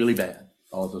and it's really bad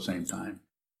all at the same time.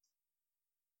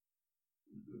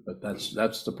 But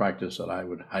that's the practice that I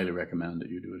would highly recommend that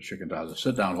you do at shikantaza.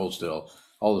 Sit down, hold still,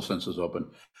 all the senses open.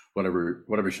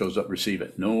 Whatever shows up, receive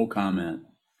it. No comment.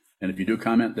 And if you do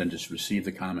comment, then just receive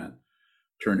the comment.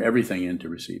 Turn everything into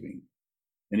receiving.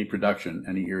 Any production,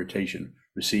 any irritation,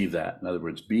 receive that. In other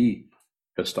words, be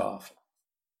pissed off.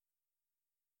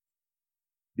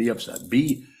 Be upset.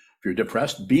 If you're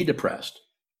depressed, be depressed.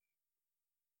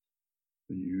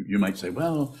 You might say,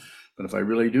 well, but if I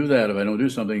really do that, if I don't do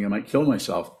something, I might kill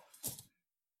myself.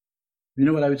 You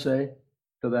know what I would say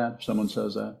to that if someone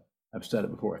says that? I've said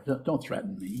it before. Don't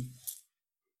threaten me.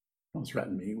 Don't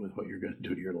threaten me with what you're going to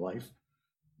do to your life,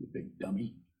 you big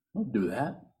dummy. Don't do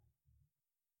that.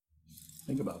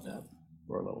 Think about that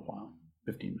for a little while.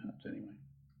 15 minutes anyway.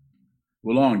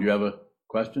 Wulong, do you have a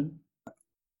question?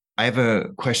 I have a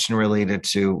question related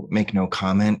to make no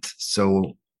comment.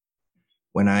 So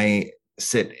when I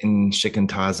sit in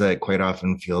shikantaza, it quite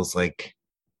often feels like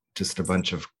just a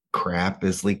bunch of crap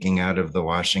is leaking out of the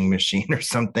washing machine or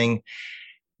something.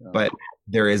 But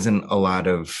there isn't a lot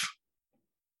of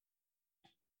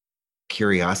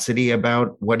curiosity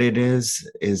about what it is.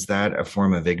 Is that a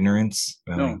form of ignorance?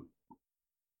 No,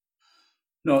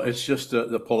 it's just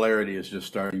the polarity is just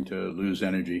starting to lose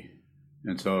energy.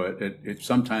 And so it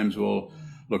sometimes will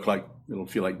look like, it'll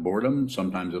feel like boredom.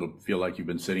 Sometimes it'll feel like you've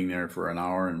been sitting there for an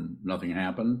hour and nothing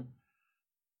happened.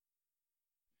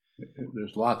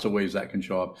 There's lots of ways that can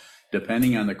show up,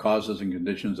 depending on the causes and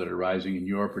conditions that are arising in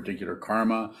your particular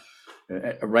karma,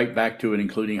 right back to it,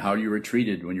 including how you were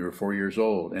treated when you were 4 years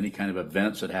old, any kind of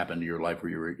events that happened in your life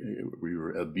where you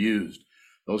were abused.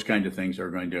 Those kind of things are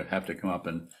going to have to come up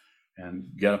and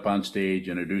get up on stage,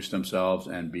 introduce themselves,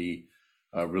 and be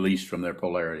released from their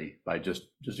polarity by just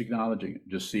acknowledging it,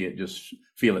 just see it, just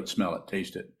feel it, smell it,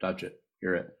 taste it, touch it,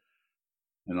 hear it,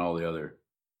 and all the other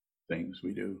things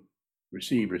we do.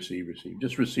 Receive, receive, receive.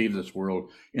 Just receive this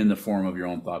world in the form of your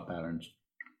own thought patterns.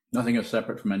 Nothing is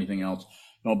separate from anything else.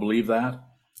 Don't believe that,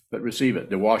 but receive it.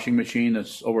 The washing machine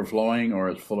that's overflowing or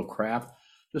is full of crap,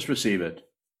 just receive it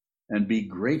and be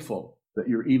grateful that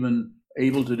you're even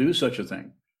able to do such a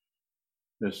thing.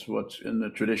 This, what's in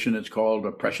the tradition, it's called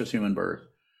a precious human birth.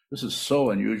 This is so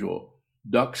unusual.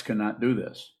 Ducks cannot do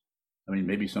this. I mean,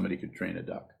 maybe somebody could train a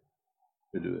duck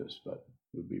to do this, but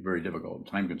it would be very difficult and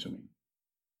time consuming.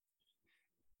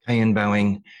 Kayan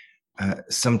Bowing,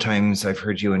 sometimes I've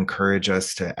heard you encourage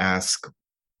us to ask,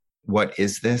 what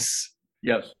is this?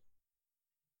 Yes.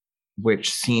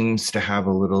 Which seems to have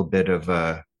a little bit of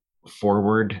a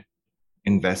forward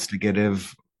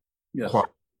investigative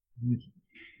quality.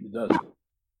 It does.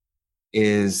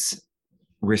 Is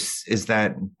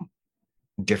that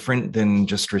different than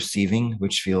just receiving,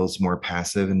 which feels more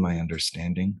passive in my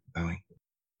understanding? Bowing.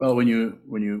 Well, when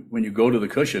you go to the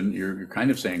cushion, you're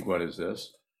kind of saying, what is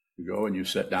this? You go and you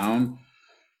sit down,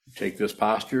 you take this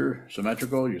posture,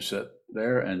 symmetrical, you sit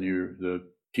there, and the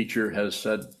teacher has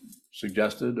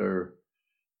suggested or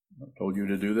told you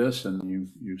to do this, and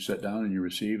you sit down and you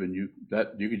receive, and you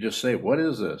could just say, what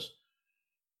is this?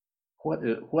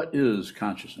 What is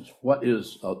consciousness? What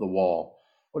is the wall?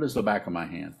 What is the back of my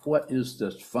hand? What is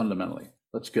this fundamentally?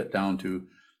 Let's get down to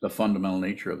the fundamental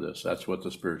nature of this. That's what the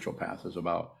spiritual path is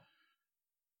about.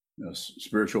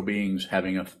 Spiritual beings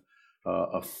having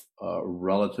a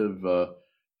relative or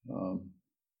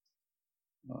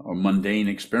mundane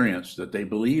experience that they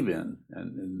believe in,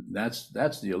 and that's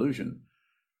the illusion.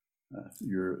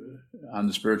 You're on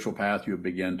the spiritual path. You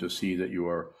begin to see that you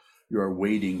are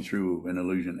wading through an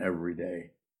illusion every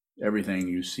day. Everything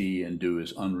you see and do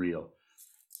is unreal.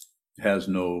 Has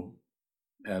no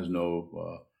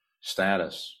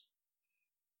status.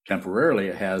 Temporarily,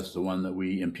 it has the one that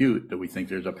we impute, that we think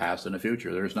there's a past and a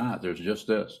future. There's not. There's just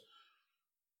this.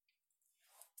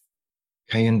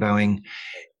 Kayan bowing.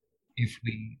 If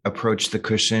we approach the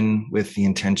cushion with the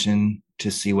intention to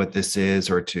see what this is,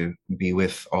 or to be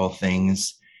with all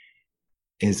things,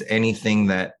 is anything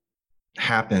that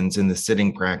happens in the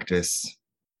sitting practice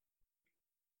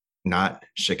not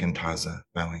shikantaza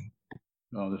bowing?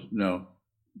 No.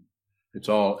 It's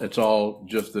all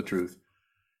just the truth.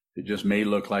 It just may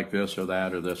look like this or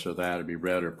that or this or that. It'd be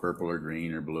red or purple or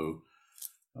green or blue,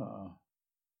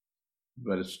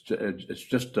 but it's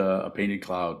just a painted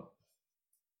cloud.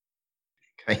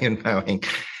 Kayan bowing.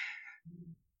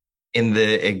 In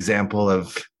the example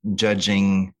of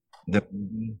judging the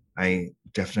movie, I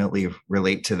definitely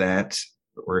relate to that.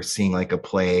 Or seeing like a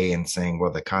play and saying,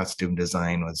 well, the costume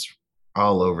design was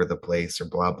all over the place, or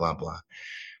blah, blah, blah.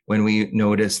 When we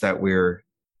notice that we're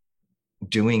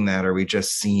doing that, are we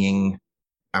just seeing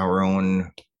our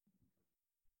own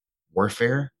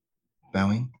warfare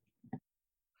bowing?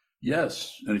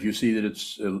 Yes, and if you see that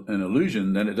it's an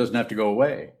illusion, then it doesn't have to go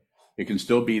away. It can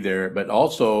still be there, but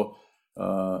also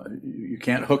you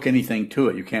can't hook anything to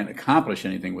it. You can't accomplish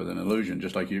anything with an illusion,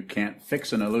 just like you can't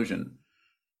fix an illusion.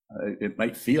 It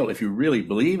might feel, if you really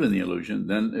believe in the illusion,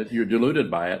 then you're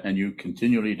deluded by it, and you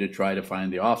continually to try to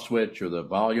find the off switch or the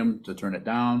volume to turn it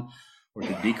down or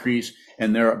to decrease.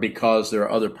 And because there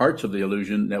are other parts of the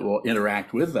illusion that will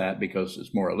interact with that, because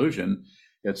it's more illusion.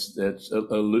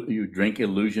 You drink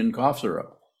illusion cough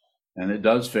syrup, and it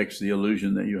does fix the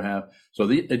illusion that you have. So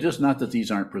it's just not that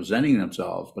these aren't presenting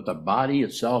themselves, but the body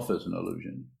itself is an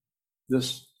illusion.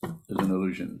 This is an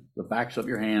illusion. The backs of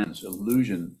your hands,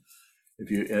 illusion. If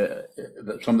you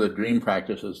some of the dream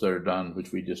practices that are done,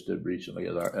 which we just did recently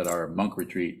at our monk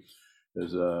retreat,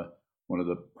 is one of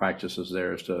the practices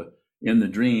there is to, in the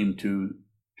dream, to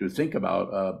think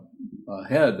about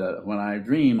ahead that when I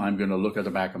dream, I'm going to look at the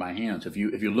back of my hands. If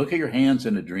you look at your hands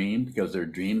in a dream, because they're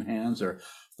dream hands, or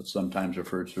what's sometimes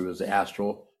referred to as the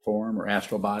astral form or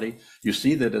astral body, you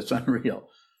see that it's unreal.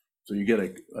 So you get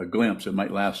a glimpse. It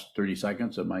might last 30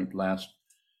 seconds. It might last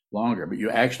longer, but you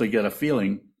actually get a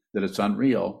feeling that it's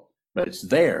unreal, but it's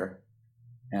there,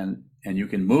 and you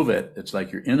can move it. It's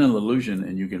like you're in an illusion,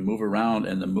 and you can move around,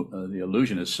 and the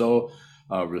illusion is so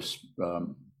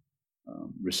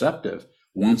receptive.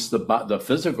 Once the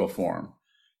physical form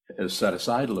is set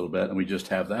aside a little bit, and we just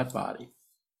have that body.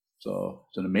 So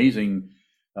it's an amazing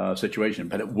situation,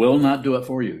 but it will not do it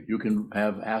for you. You can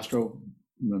have astral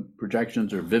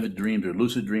projections or vivid dreams or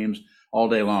lucid dreams all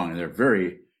day long, and they're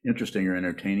very interesting or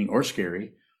entertaining or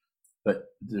scary. But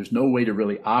there's no way to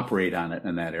really operate on it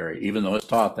in that area, even though it's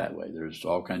taught that way. There's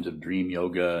all kinds of dream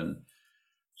yoga, and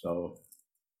so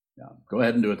yeah, go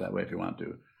ahead and do it that way if you want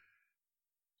to.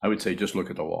 I would say just look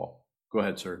at the wall. Go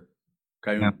ahead, sir.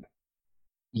 Yeah.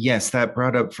 Yes, that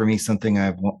brought up for me something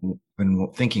I've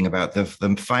been thinking about. The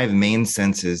five main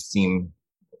senses seem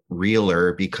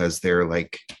realer because they're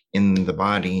like in the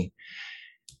body,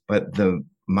 but the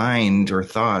mind or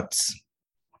thoughts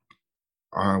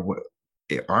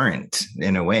aren't,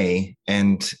 in a way.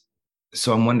 And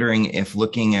so I'm wondering if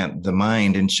looking at the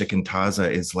mind in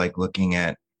shikantaza is like looking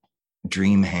at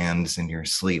dream hands in your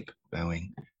sleep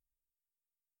bowing.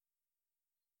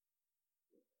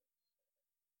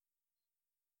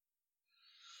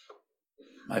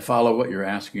 I follow what you're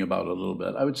asking about a little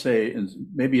bit. I would say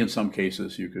maybe in some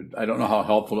cases you could, I don't know how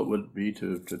helpful it would be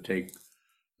to take,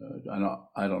 I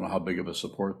don't know how big of a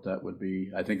support that would be.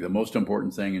 I think the most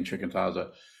important thing in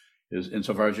shikantaza is,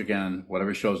 insofar as you can,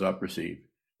 whatever shows up, receive.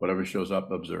 Whatever shows up,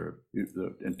 observe.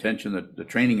 The intention, that the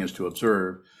training is to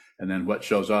observe, and then what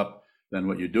shows up, then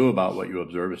what you do about what you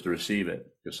observe is to receive it.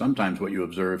 Because sometimes what you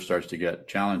observe starts to get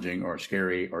challenging or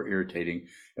scary or irritating,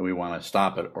 and we want to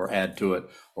stop it or add to it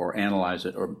or analyze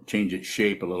it or change its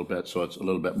shape a little bit so it's a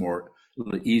little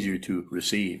easier to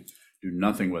receive. Do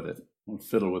nothing with it. Don't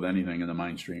fiddle with anything in the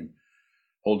mind stream.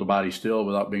 Hold the body still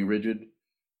without being rigid,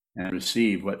 and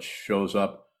receive what shows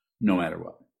up no matter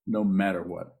what. No matter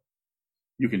what.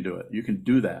 You can do it. You can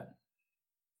do that.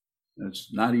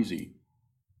 It's not easy.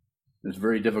 It's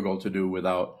very difficult to do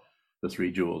without the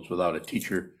three jewels, without a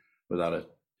teacher, without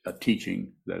a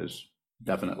teaching that is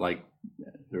definite, like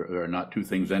there are not two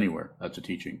things anywhere. That's a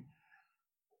teaching.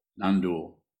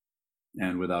 Non-dual.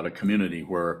 And without a community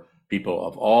where people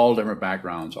of all different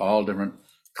backgrounds, all different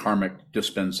karmic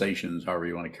dispensations, however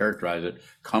you want to characterize it,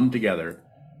 come together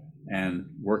and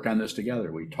work on this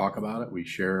together. We talk about it. We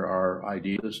share our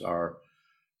ideas.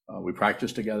 We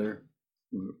practice together.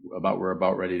 We're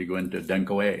about ready to go into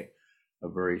Denko-e, a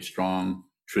very strong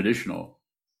traditional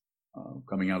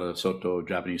coming out of the Soto,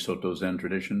 Japanese Soto Zen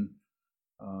tradition,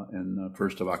 in the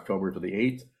 1st of October to the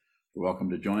 8th. You're welcome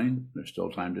to join. There's still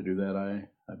time to do that,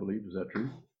 I believe. Is that true?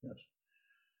 Yes.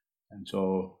 And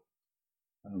so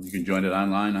you can join it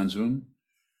online on Zoom.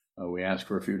 We ask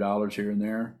for a few dollars here and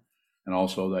there. And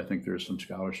also, I think there's some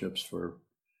scholarships for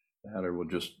that, or we'll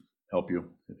just help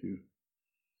you if you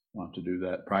want to do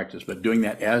that practice. But doing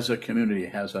that as a community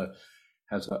has a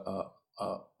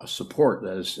support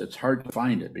that is, it's hard to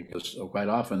find it, because quite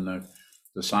often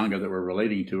the Sangha that we're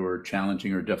relating to are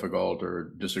challenging or difficult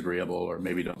or disagreeable, or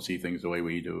maybe don't see things the way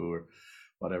we do or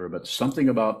whatever. But something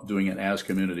about doing it as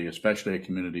community, especially a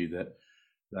community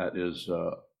that is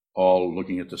all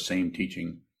looking at the same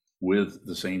teaching with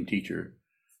the same teacher,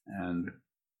 and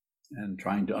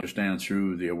trying to understand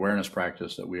through the awareness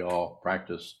practice that we all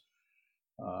practice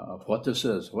of what this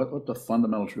is, what the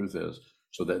fundamental truth is,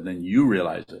 so that then you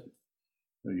realize it.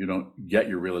 You don't get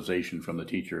your realization from the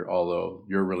teacher, although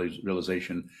your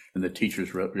realization and the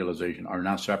teacher's realization are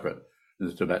not separate. In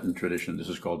the Tibetan tradition, this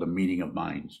is called the meeting of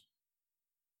minds.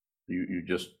 You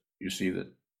see that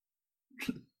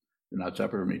you're not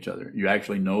separate from each other. You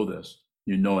actually know this.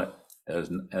 You know it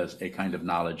as a kind of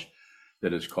knowledge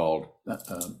that is called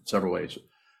several ways.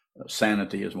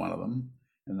 Sanity is one of them,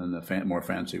 and then the more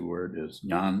fancy word is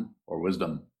jnana, or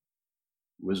wisdom.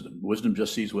 Wisdom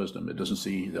just sees wisdom. It doesn't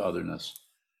see the otherness.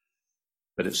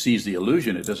 But it sees the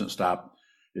illusion. It doesn't stop.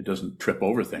 It doesn't trip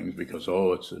over things because,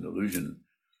 oh, it's an illusion.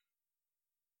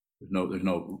 There's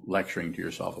no lecturing to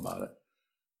yourself about it.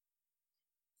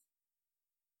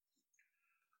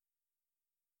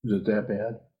 Is it that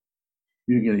bad?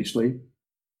 You didn't get any sleep?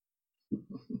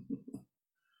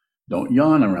 Don't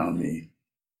yawn around me.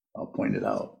 I'll point it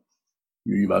out.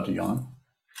 You about to yawn?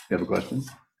 You have a question?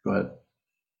 Go ahead.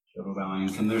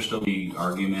 Can there still be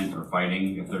argument or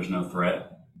fighting if there's no threat?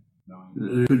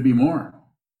 There could be more.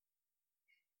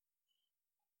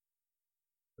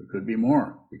 There could be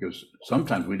more, because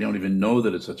sometimes we don't even know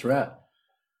that it's a threat.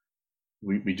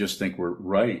 We just think we're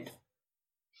right.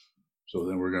 So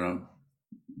then we're going to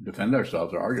defend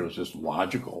ourselves or argue. It's just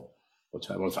logical.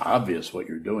 What's obvious what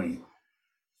you're doing.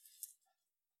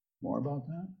 More about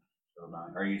that?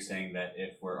 Are you saying that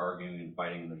if we're arguing and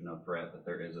fighting and there's no threat, that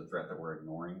there is a threat that we're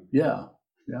ignoring? Yeah.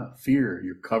 Fear.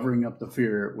 You're covering up the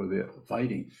fear with the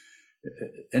fighting.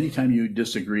 Anytime you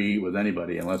disagree with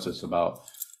anybody, unless it's about,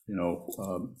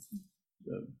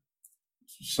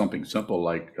 something simple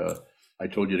like, I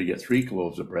told you to get 3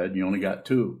 loaves of bread and you only got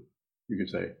 2. You could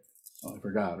say, oh, I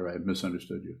forgot, or I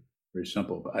misunderstood you. Very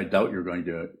simple. But I doubt you're going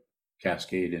to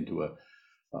cascade into a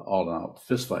all-out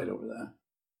fist fight over that.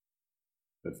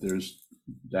 But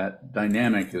that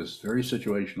dynamic is very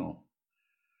situational.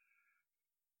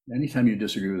 Anytime you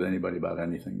disagree with anybody about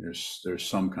anything, there's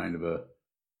some kind of a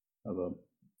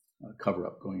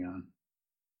cover-up going on.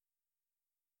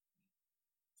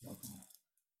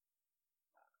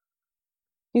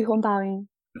 Yuhong Daoying.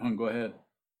 Go ahead.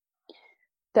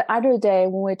 The other day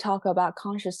when we talk about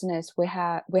consciousness, we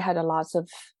had a lots of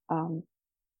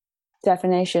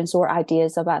definitions or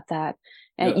ideas about that,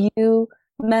 and you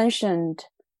mentioned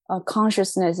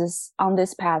consciousness is on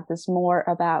this path is more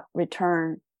about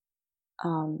return,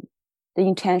 the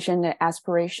intention, the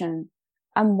aspiration.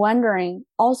 I'm wondering,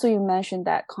 also you mentioned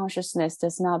that consciousness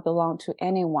does not belong to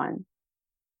anyone.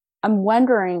 I'm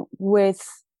wondering, with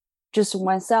just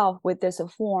oneself, with this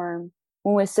form,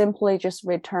 when we simply just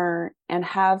return and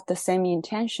have the same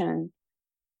intention,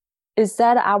 is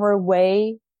that our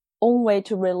own way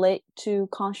to relate to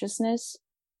consciousness?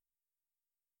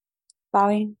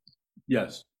 Bowing?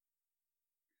 Yes.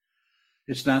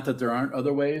 It's not that there aren't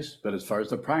other ways, but as far as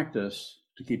the practice,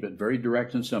 to keep it very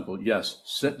direct and simple, yes,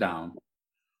 sit down,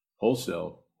 hold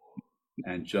still,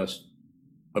 and just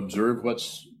observe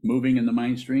what's moving in the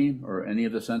mind stream or any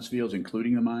of the sense fields,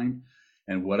 including the mind,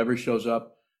 and whatever shows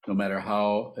up, no matter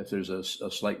how, if there's a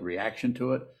slight reaction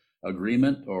to it,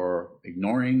 agreement or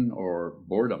ignoring or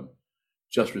boredom,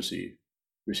 just receive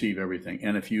everything.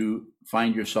 And if you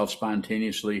find yourself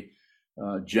spontaneously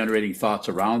generating thoughts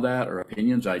around that, or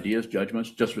opinions, ideas,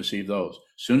 judgments, just receive those.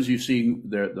 As soon as you see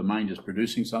the mind is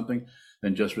producing something,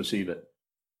 then just receive it.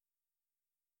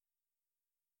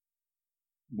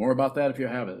 More about that if you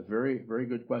have it. Very, very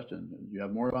good question. Do you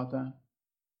have more about that?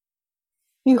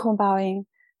 玉红报应.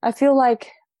 I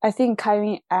think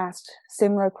Kevin asked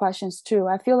similar questions too.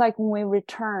 I feel like when we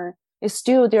return, it's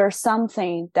still there's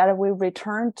something that we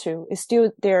return to. It's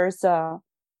still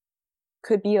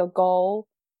could be a goal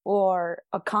or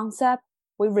a concept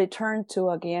we return to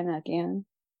again and again.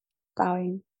 报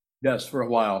应. Yes, for a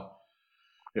while,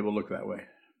 it will look that way.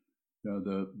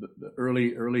 The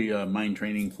early mind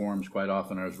training forms quite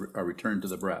often are return to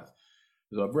the breath.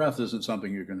 So breath isn't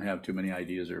something you can have too many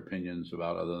ideas or opinions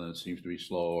about, other than it seems to be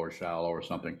slow or shallow or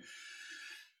something.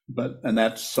 And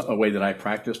that's a way that I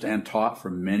practiced and taught for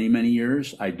many, many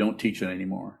years. I don't teach it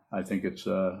anymore. I think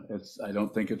I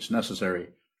don't think it's necessary,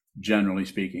 generally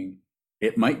speaking.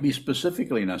 It might be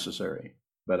specifically necessary,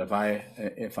 but if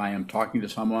I am talking to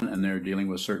someone and they're dealing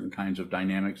with certain kinds of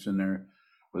dynamics in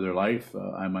with their life,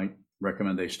 I might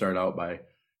recommend they start out by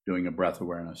doing a breath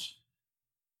awareness.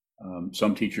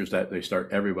 Some teachers that they start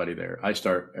everybody there. I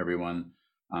start everyone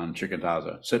on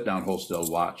Shikantaza. Sit down, hold still,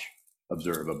 watch,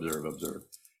 observe, observe, observe.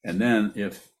 And then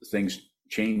if things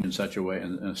change in such a way,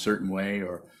 in a certain way,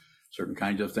 or certain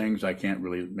kinds of things, I can't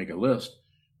really make a list,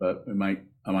 but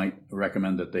I might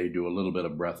recommend that they do a little bit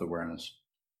of breath awareness,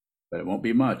 but it won't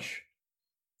be much.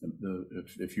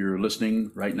 If you're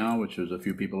listening right now, which is a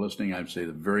few people listening, I'd say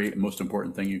the very most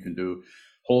important thing you can do,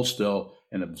 hold still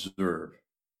and observe.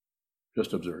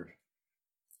 Just observe.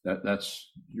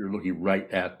 That's you're looking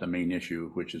right at the main issue,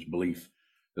 which is belief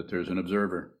that there's an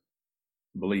observer,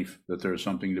 belief that there's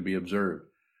something to be observed.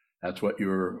 That's what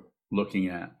you're looking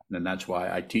at, and that's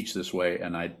why I teach this way,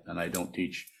 and I don't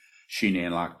teach Shine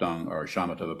and Lakdang or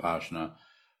Shamatha Vipassana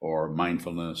or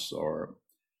mindfulness or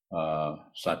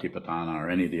Satipatthana or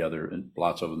any of the other,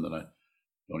 lots of them that I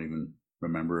don't even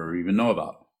remember or even know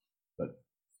about. But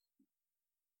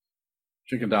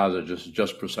Shikantaza is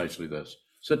just precisely this.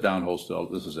 Sit down, hold still.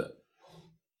 This is it.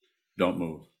 Don't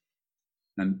move.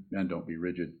 And don't be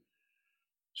rigid.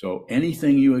 So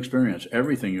anything you experience,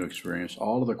 everything you experience,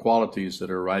 all of the qualities that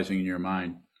are arising in your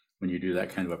mind when you do that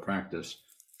kind of a practice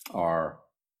are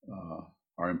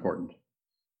important.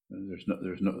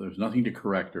 There's nothing to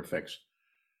correct or fix.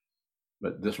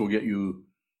 But this will get you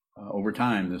over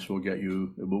time. This will get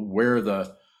you. It will wear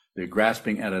the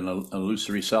grasping at an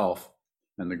illusory self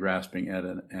and the grasping at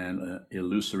an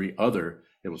illusory other.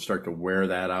 It will start to wear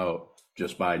that out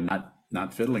just by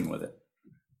not fiddling with it,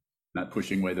 not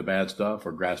pushing away the bad stuff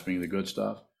or grasping the good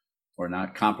stuff, or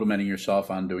not complimenting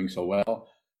yourself on doing so well,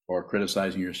 or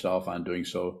criticizing yourself on doing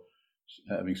so,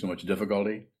 having so much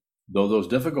difficulty. Though those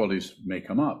difficulties may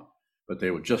come up, but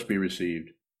they will just be received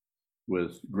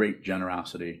with great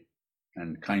generosity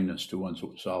and kindness to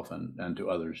oneself and to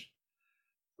others,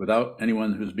 without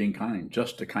anyone who's being kind,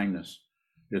 just to kindness.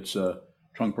 It's Trungpa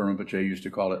Rinpoche used to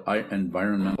call it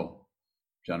environmental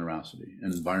generosity,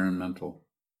 environmental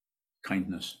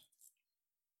kindness.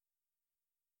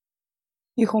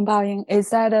 Yuhong Baoying, is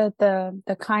that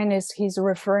the kindness he's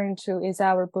referring to is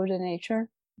our Buddha nature?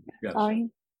 Yes.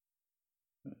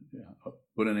 Yeah,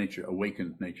 Buddha nature,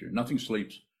 awakened nature. Nothing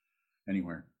sleeps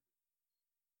anywhere.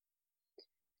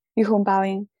 Yuhong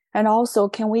Baoying. And also,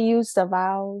 can we use the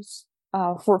vows?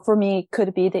 For me,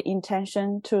 could be the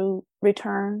intention to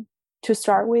return to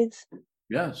start with?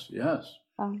 Yes.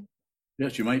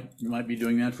 Yes, you might be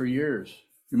doing that for years.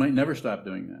 You might never stop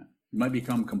doing that. You might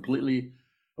become completely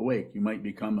awake. You might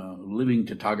become a living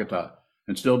Tathagata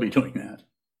and still be doing that.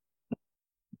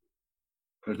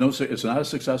 It's not a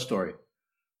success story.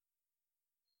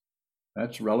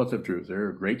 That's relative truth. There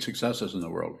are great successes in the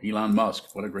world. Elon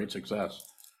Musk, what a great success.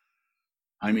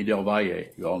 Jaime Del Valle,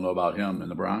 you all know about him in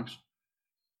the Bronx.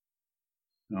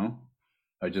 No,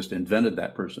 I just invented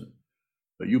that person.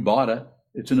 But you bought it.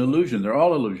 It's an illusion. They're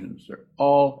all illusions. They're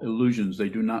all illusions. They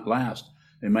do not last.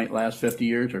 They might last 50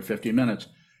 years or 50 minutes.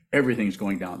 Everything's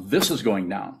going down. This is going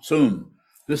down soon.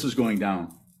 This is going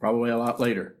down probably a lot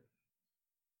later.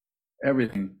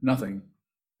 Everything, nothing.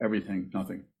 Everything,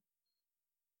 nothing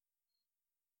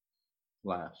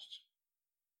lasts.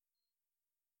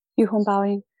 Yuhong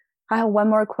Baoying. I have one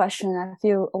more question. I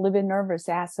feel a little bit nervous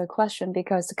to ask a question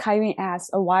because Kevin asked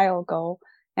a while ago,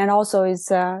 and also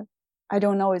I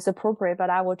don't know it's appropriate, but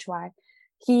I will try.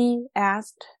 He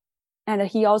asked, and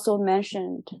he also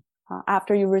mentioned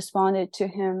after you responded to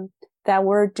him that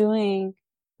we're doing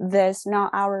this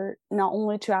not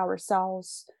only to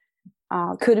ourselves,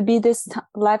 could it be this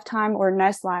lifetime or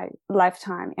next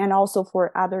lifetime, and also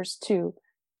for others too.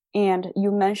 And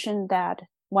you mentioned that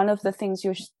one of the things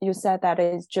you said that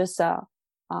is just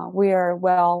we are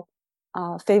well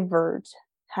favored,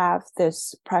 have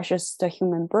this precious the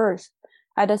human birth.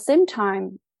 At the same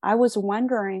time, I was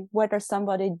wondering whether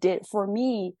somebody did for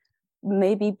me,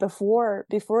 maybe before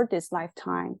this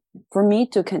lifetime, for me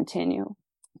to continue.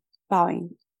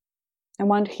 Bowing. I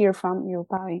want to hear from you,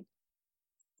 Bowing.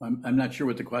 I'm not sure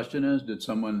what the question is. Did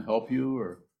someone help you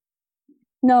or?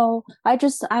 No,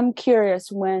 I'm curious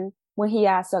when he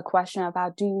asked a question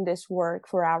about doing this work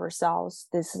for ourselves,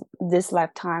 this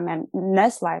lifetime and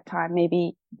next lifetime,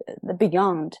 maybe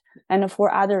beyond, and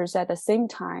for others at the same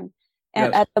time.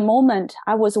 And Yes. at the moment,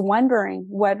 I was wondering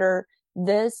whether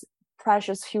this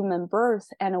precious human birth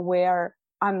and where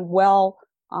I'm well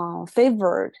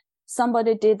favored,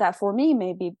 somebody did that for me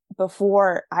maybe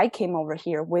before I came over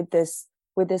here with this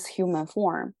human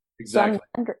form. Exactly.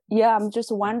 So I'm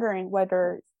just wondering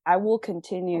whether I will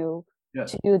continue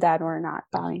Yes. to do that or not.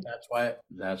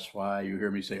 That's why you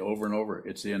hear me say over and over,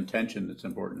 it's the intention that's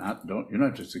important. You don't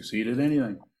have to succeed at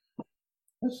anything.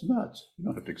 That's nuts. You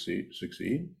don't have to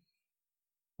succeed.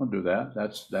 Don't do that.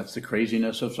 That's the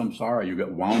craziness of samsara. You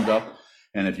get wound up,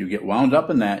 and if you get wound up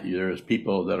in that, there's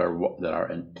people that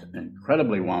are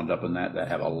incredibly wound up in that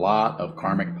have a lot of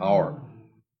karmic power,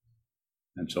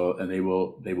 and they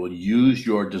will use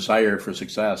your desire for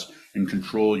success and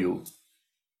control you.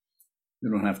 You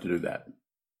don't have to do that.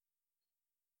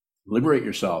 Liberate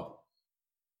yourself.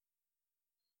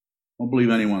 Don't believe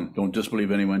anyone. Don't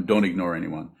disbelieve anyone. Don't ignore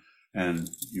anyone. And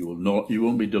you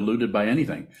won't be deluded by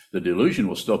anything. The delusion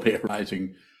will still be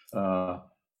arising,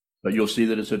 but you'll see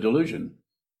that it's a delusion.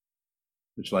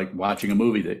 It's like watching a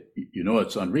movie that you know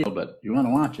it's unreal, but you want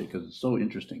to watch it because it's so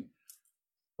interesting.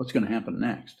 What's going to happen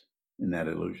next in that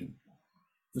illusion?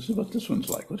 This is what this one's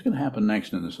like. What's going to happen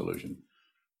next in this illusion?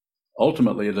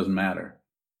 Ultimately, it doesn't matter,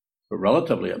 but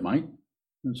relatively it might.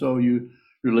 And so you're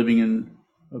living in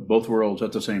both worlds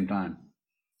at the same time.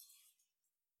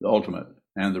 The ultimate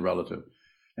and the relative.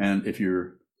 And if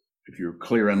you're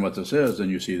clear on what this is, then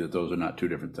you see that those are not two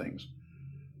different things.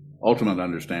 Ultimate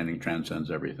understanding transcends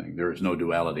everything. There is no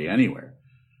duality anywhere.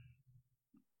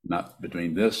 Not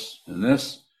between this and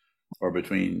this, or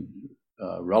between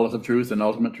relative truth and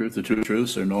ultimate truth. The two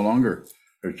truths are no longer,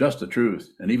 there's just the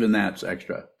truth. And even that's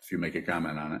extra if you make a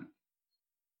comment on it.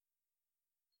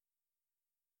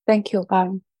 Thank you,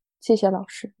 Bowing. 谢谢老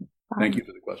师. Thank you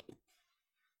for the question.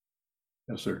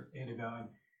 Yes, sir.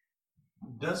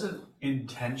 Doesn't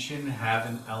intention have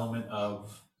an element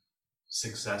of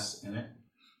success in it?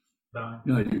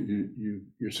 You know,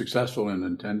 you're successful in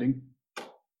intending. Is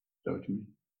that what you mean?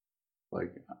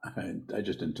 Like I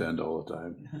just intend all the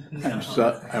time.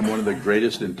 I'm one of the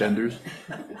greatest intenders.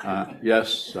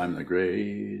 Yes, I'm the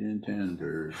great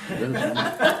intender.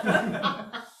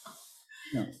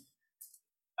 No.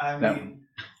 I mean,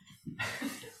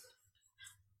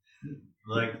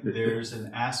 like there's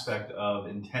an aspect of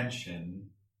intention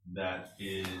that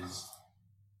is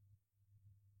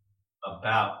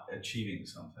about achieving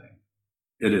something.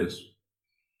 It is.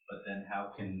 But then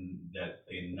how can that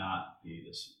thing not be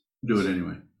this? Do it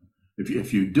anyway.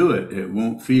 If you do it, it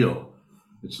won't feel.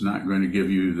 It's not going to give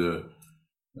you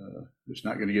it's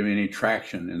not going to give you any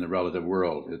traction in the relative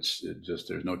world.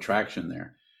 There's no traction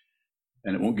there.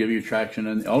 And it won't give you traction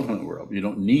in the ultimate world. You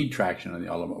don't need traction in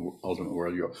the ultimate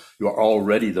world. You're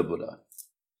already the Buddha.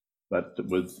 But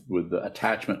with the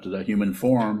attachment to the human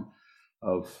form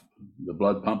of the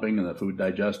blood pumping and the food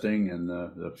digesting and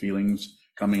the feelings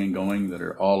coming and going that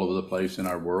are all over the place in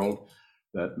our world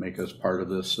that make us part of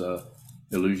this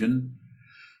illusion,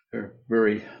 they're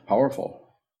very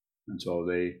powerful. And so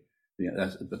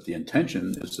but the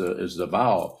intention is the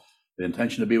vow. The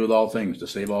intention to be with all things, to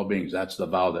save all beings, that's the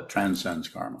vow that transcends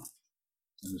karma.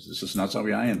 And this is not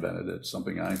something I invented. It's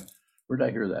something where did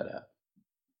I hear that at?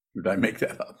 Or did I make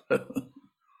that up?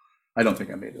 I don't think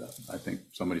I made it up. I think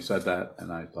somebody said that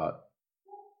and I thought,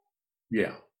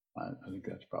 yeah, I think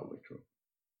that's probably true.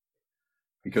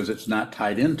 Because it's not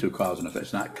tied into cause and effect.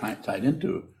 It's not tied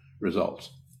into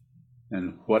results.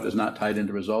 And what is not tied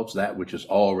into results? That which is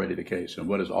already the case. And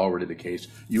what is already the case?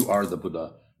 You are the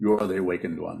Buddha. You are the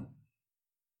awakened one.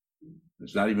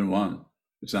 It's not even one.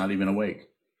 It's not even awake.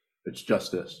 It's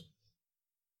just this.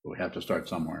 But we have to start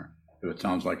somewhere. If it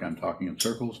sounds like I'm talking in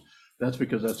circles, that's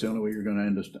because that's the only way you're going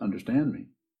to understand me.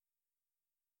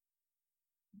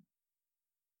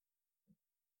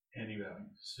 Anyway,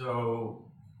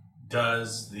 so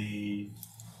does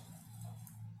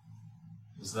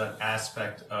that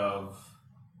aspect of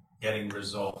getting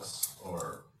results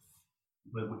or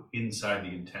inside the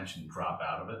intention drop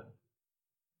out of it?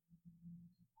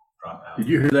 Drop out. Did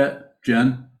you hear that,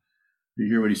 Jen? Did you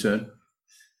hear what he said?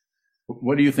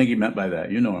 What do you think he meant by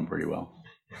that? You know him pretty well.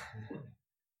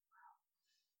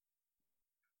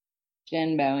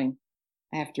 Jen bowing.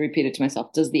 I have to repeat it to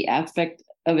myself. Does the aspect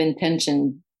of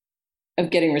intention of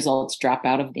getting results drop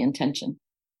out of the intention?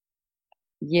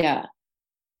 Yeah.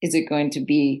 Is it going to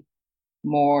be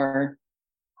more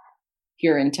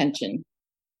pure intention?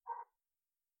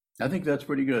 I think that's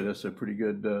pretty good. That's a pretty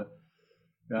good,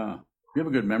 yeah. You have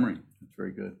a good memory. That's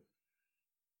very good.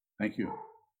 Thank you.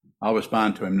 I'll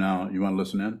respond to him now. You want to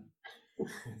listen in?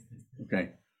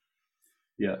 Okay.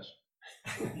 Yes.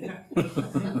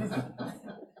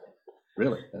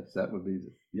 Really? That would be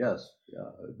yes.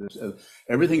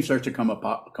 Everything starts to come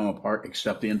apart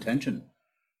except the intention.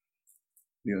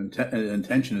 The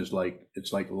intention is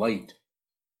it's like light.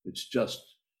 It's just,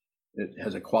 it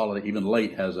has a quality. Even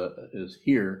light is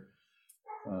here.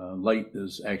 Light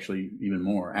is actually even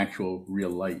more actual real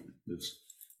light. It's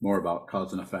more about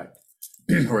cause and effect.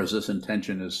 Whereas this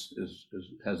intention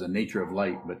has the nature of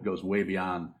light, but goes way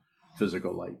beyond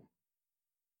physical light.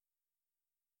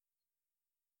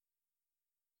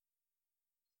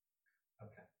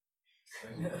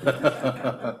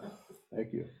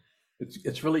 Thank you.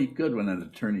 It's really good when an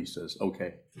attorney says,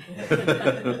 okay.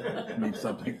 It means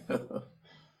something.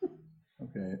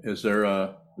 Okay. Is there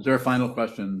a final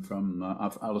question from,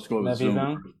 let's go with Zoom.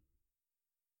 Navid?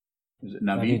 Is it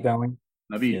Navid?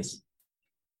 Navid. Yes.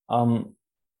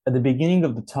 At the beginning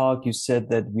of the talk, you said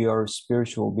that we are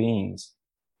spiritual beings.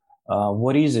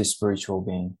 What is a spiritual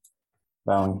being?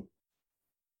 Bowing.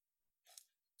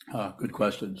 Good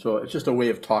question. So it's just a way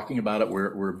of talking about it.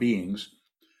 We're beings,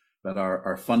 but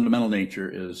our fundamental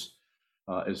nature is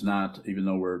not, even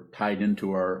though we're tied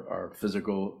into our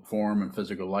physical form and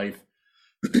physical life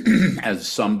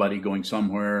as somebody going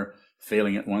somewhere,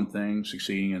 failing at one thing,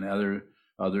 succeeding in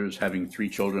others, having 3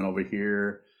 children over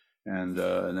here, and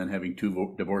then having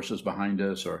 2 divorces behind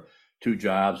us, or 2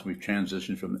 jobs. We've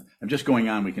transitioned from, I'm just going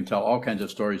on. We can tell all kinds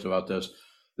of stories about this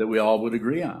that we all would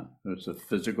agree on. It's a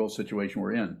physical situation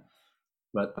we're in.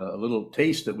 But a little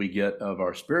taste that we get of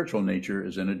our spiritual nature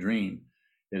is in a dream.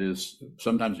 It is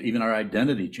sometimes even our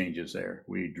identity changes there.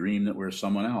 We dream that we're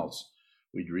someone else.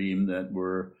 We dream that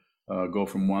we're go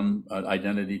from one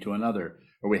identity to another,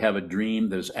 or we have a dream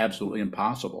that is absolutely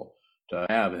impossible to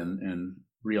have in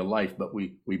real life, but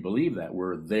we believe that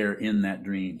we're there in that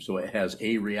dream. So it has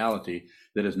a reality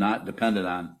that is not dependent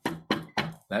on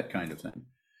that kind of thing.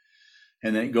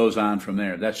 And then it goes on from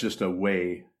there. That's just a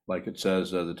way, like it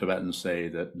says, the Tibetans say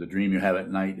that the dream you have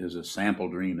at night is a sample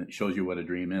dream that shows you what a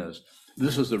dream is.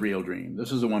 This is the real dream.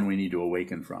 This is the one we need to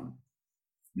awaken from.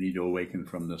 We need to awaken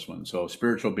from this one. So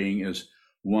spiritual being is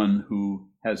one who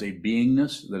has a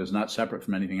beingness that is not separate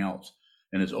from anything else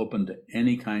and is open to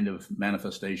any kind of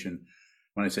manifestation.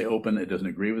 When I say open, it doesn't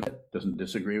agree with it, doesn't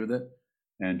disagree with it,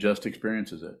 and just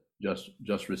experiences it,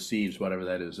 just receives whatever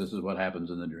that is. This is what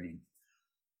happens in the dream.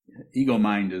 Ego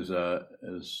mind is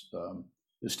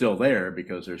still there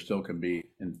because there still can be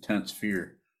intense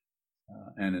fear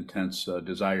and intense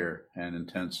desire and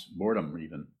intense boredom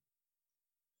even.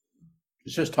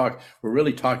 It's just we're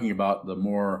really talking about the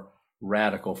more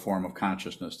radical form of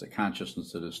consciousness, the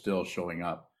consciousness that is still showing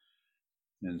up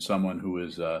in someone who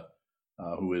is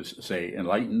say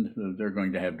enlightened. They're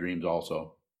going to have dreams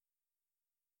also.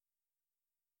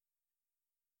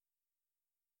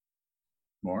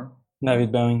 More?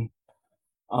 David Bowing.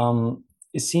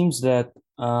 It seems that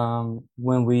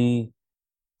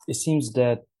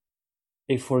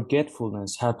a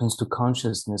forgetfulness happens to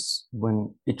consciousness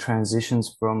when it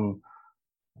transitions from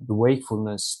the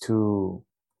wakefulness to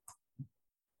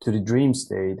the dream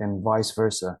state and vice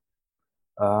versa.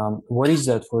 What is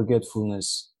that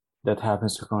forgetfulness that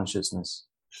happens to consciousness?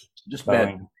 Just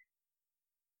Bowing.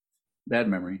 bad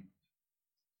memory.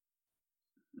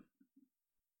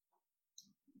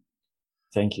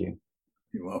 Thank you.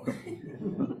 You're welcome.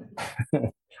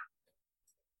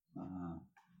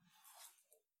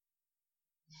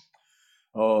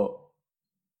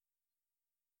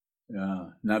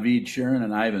 Navid, Sharon,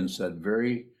 and Ivan said,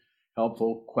 very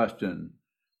helpful question.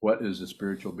 What is a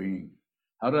spiritual being?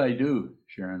 How did I do,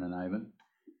 Sharon and Ivan?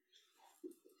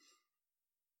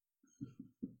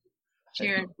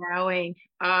 Sharon bowing.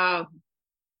 I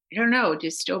don't know,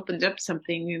 just opened up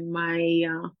something in my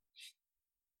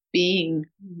being,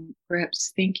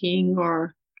 perhaps thinking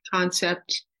or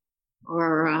concept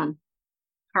or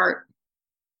heart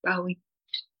bowing.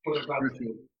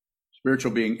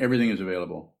 Spiritual being, everything is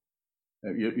available.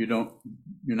 You're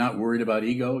not worried about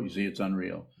ego. You see, it's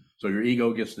unreal. So your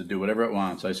ego gets to do whatever it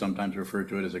wants. I sometimes refer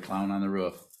to it as a clown on the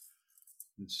roof.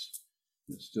 It's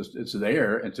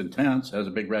there. It's intense. Has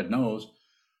a big red nose,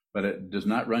 but it does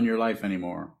not run your life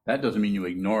anymore. That doesn't mean you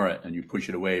ignore it and you push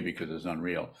it away because it's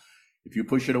unreal. If you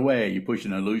push it away, you push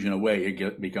an illusion away,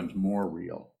 it becomes more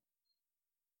real.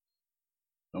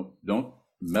 Don't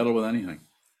meddle with anything.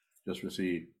 Just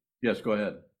receive. Yes, go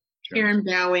ahead. Karen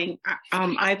bowing.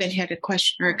 Ivan had a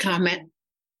question or a comment.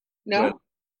 No,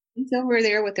 he's over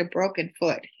there with a broken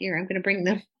foot. Here, I'm going to bring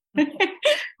them. There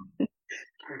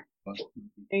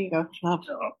you go.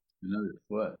 Another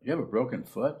foot. You have a broken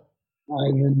foot?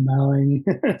 Ivan bowing.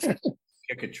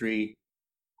 Kick a tree.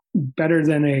 Better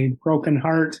than a broken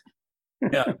heart.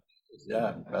 Yeah,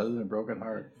 better than a broken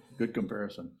heart. Good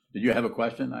comparison. Did you have a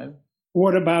question, Ivan?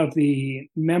 What about the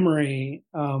memory,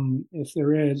 if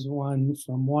there is one,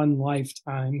 from one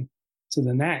lifetime to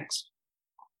the next?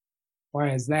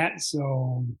 Why is that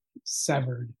so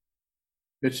severed?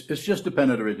 It's just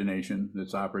dependent origination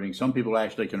that's operating. Some people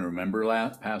actually can remember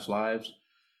past lives.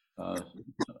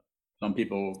 Some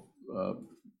people, are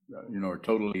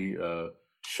totally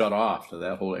shut off to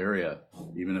that whole area.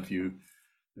 Even if you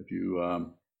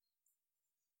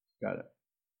got it.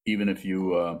 Even if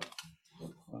you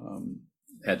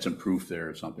had some proof there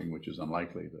or something, which is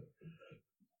unlikely,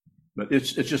 but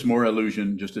it's just more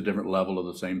illusion, just a different level of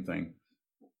the same thing.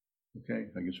 Okay,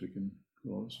 I guess we can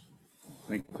close.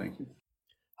 Thank you.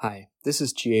 Hi, this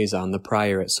is Chiezan, the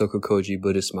prior at Sokukoji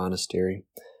Buddhist Monastery.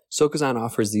 Sokuzan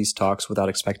offers these talks without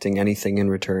expecting anything in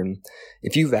return.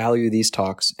 If you value these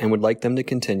talks and would like them to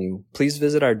continue, please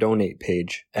visit our donate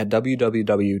page at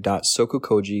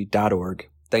www.sokukoji.org.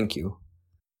 Thank you.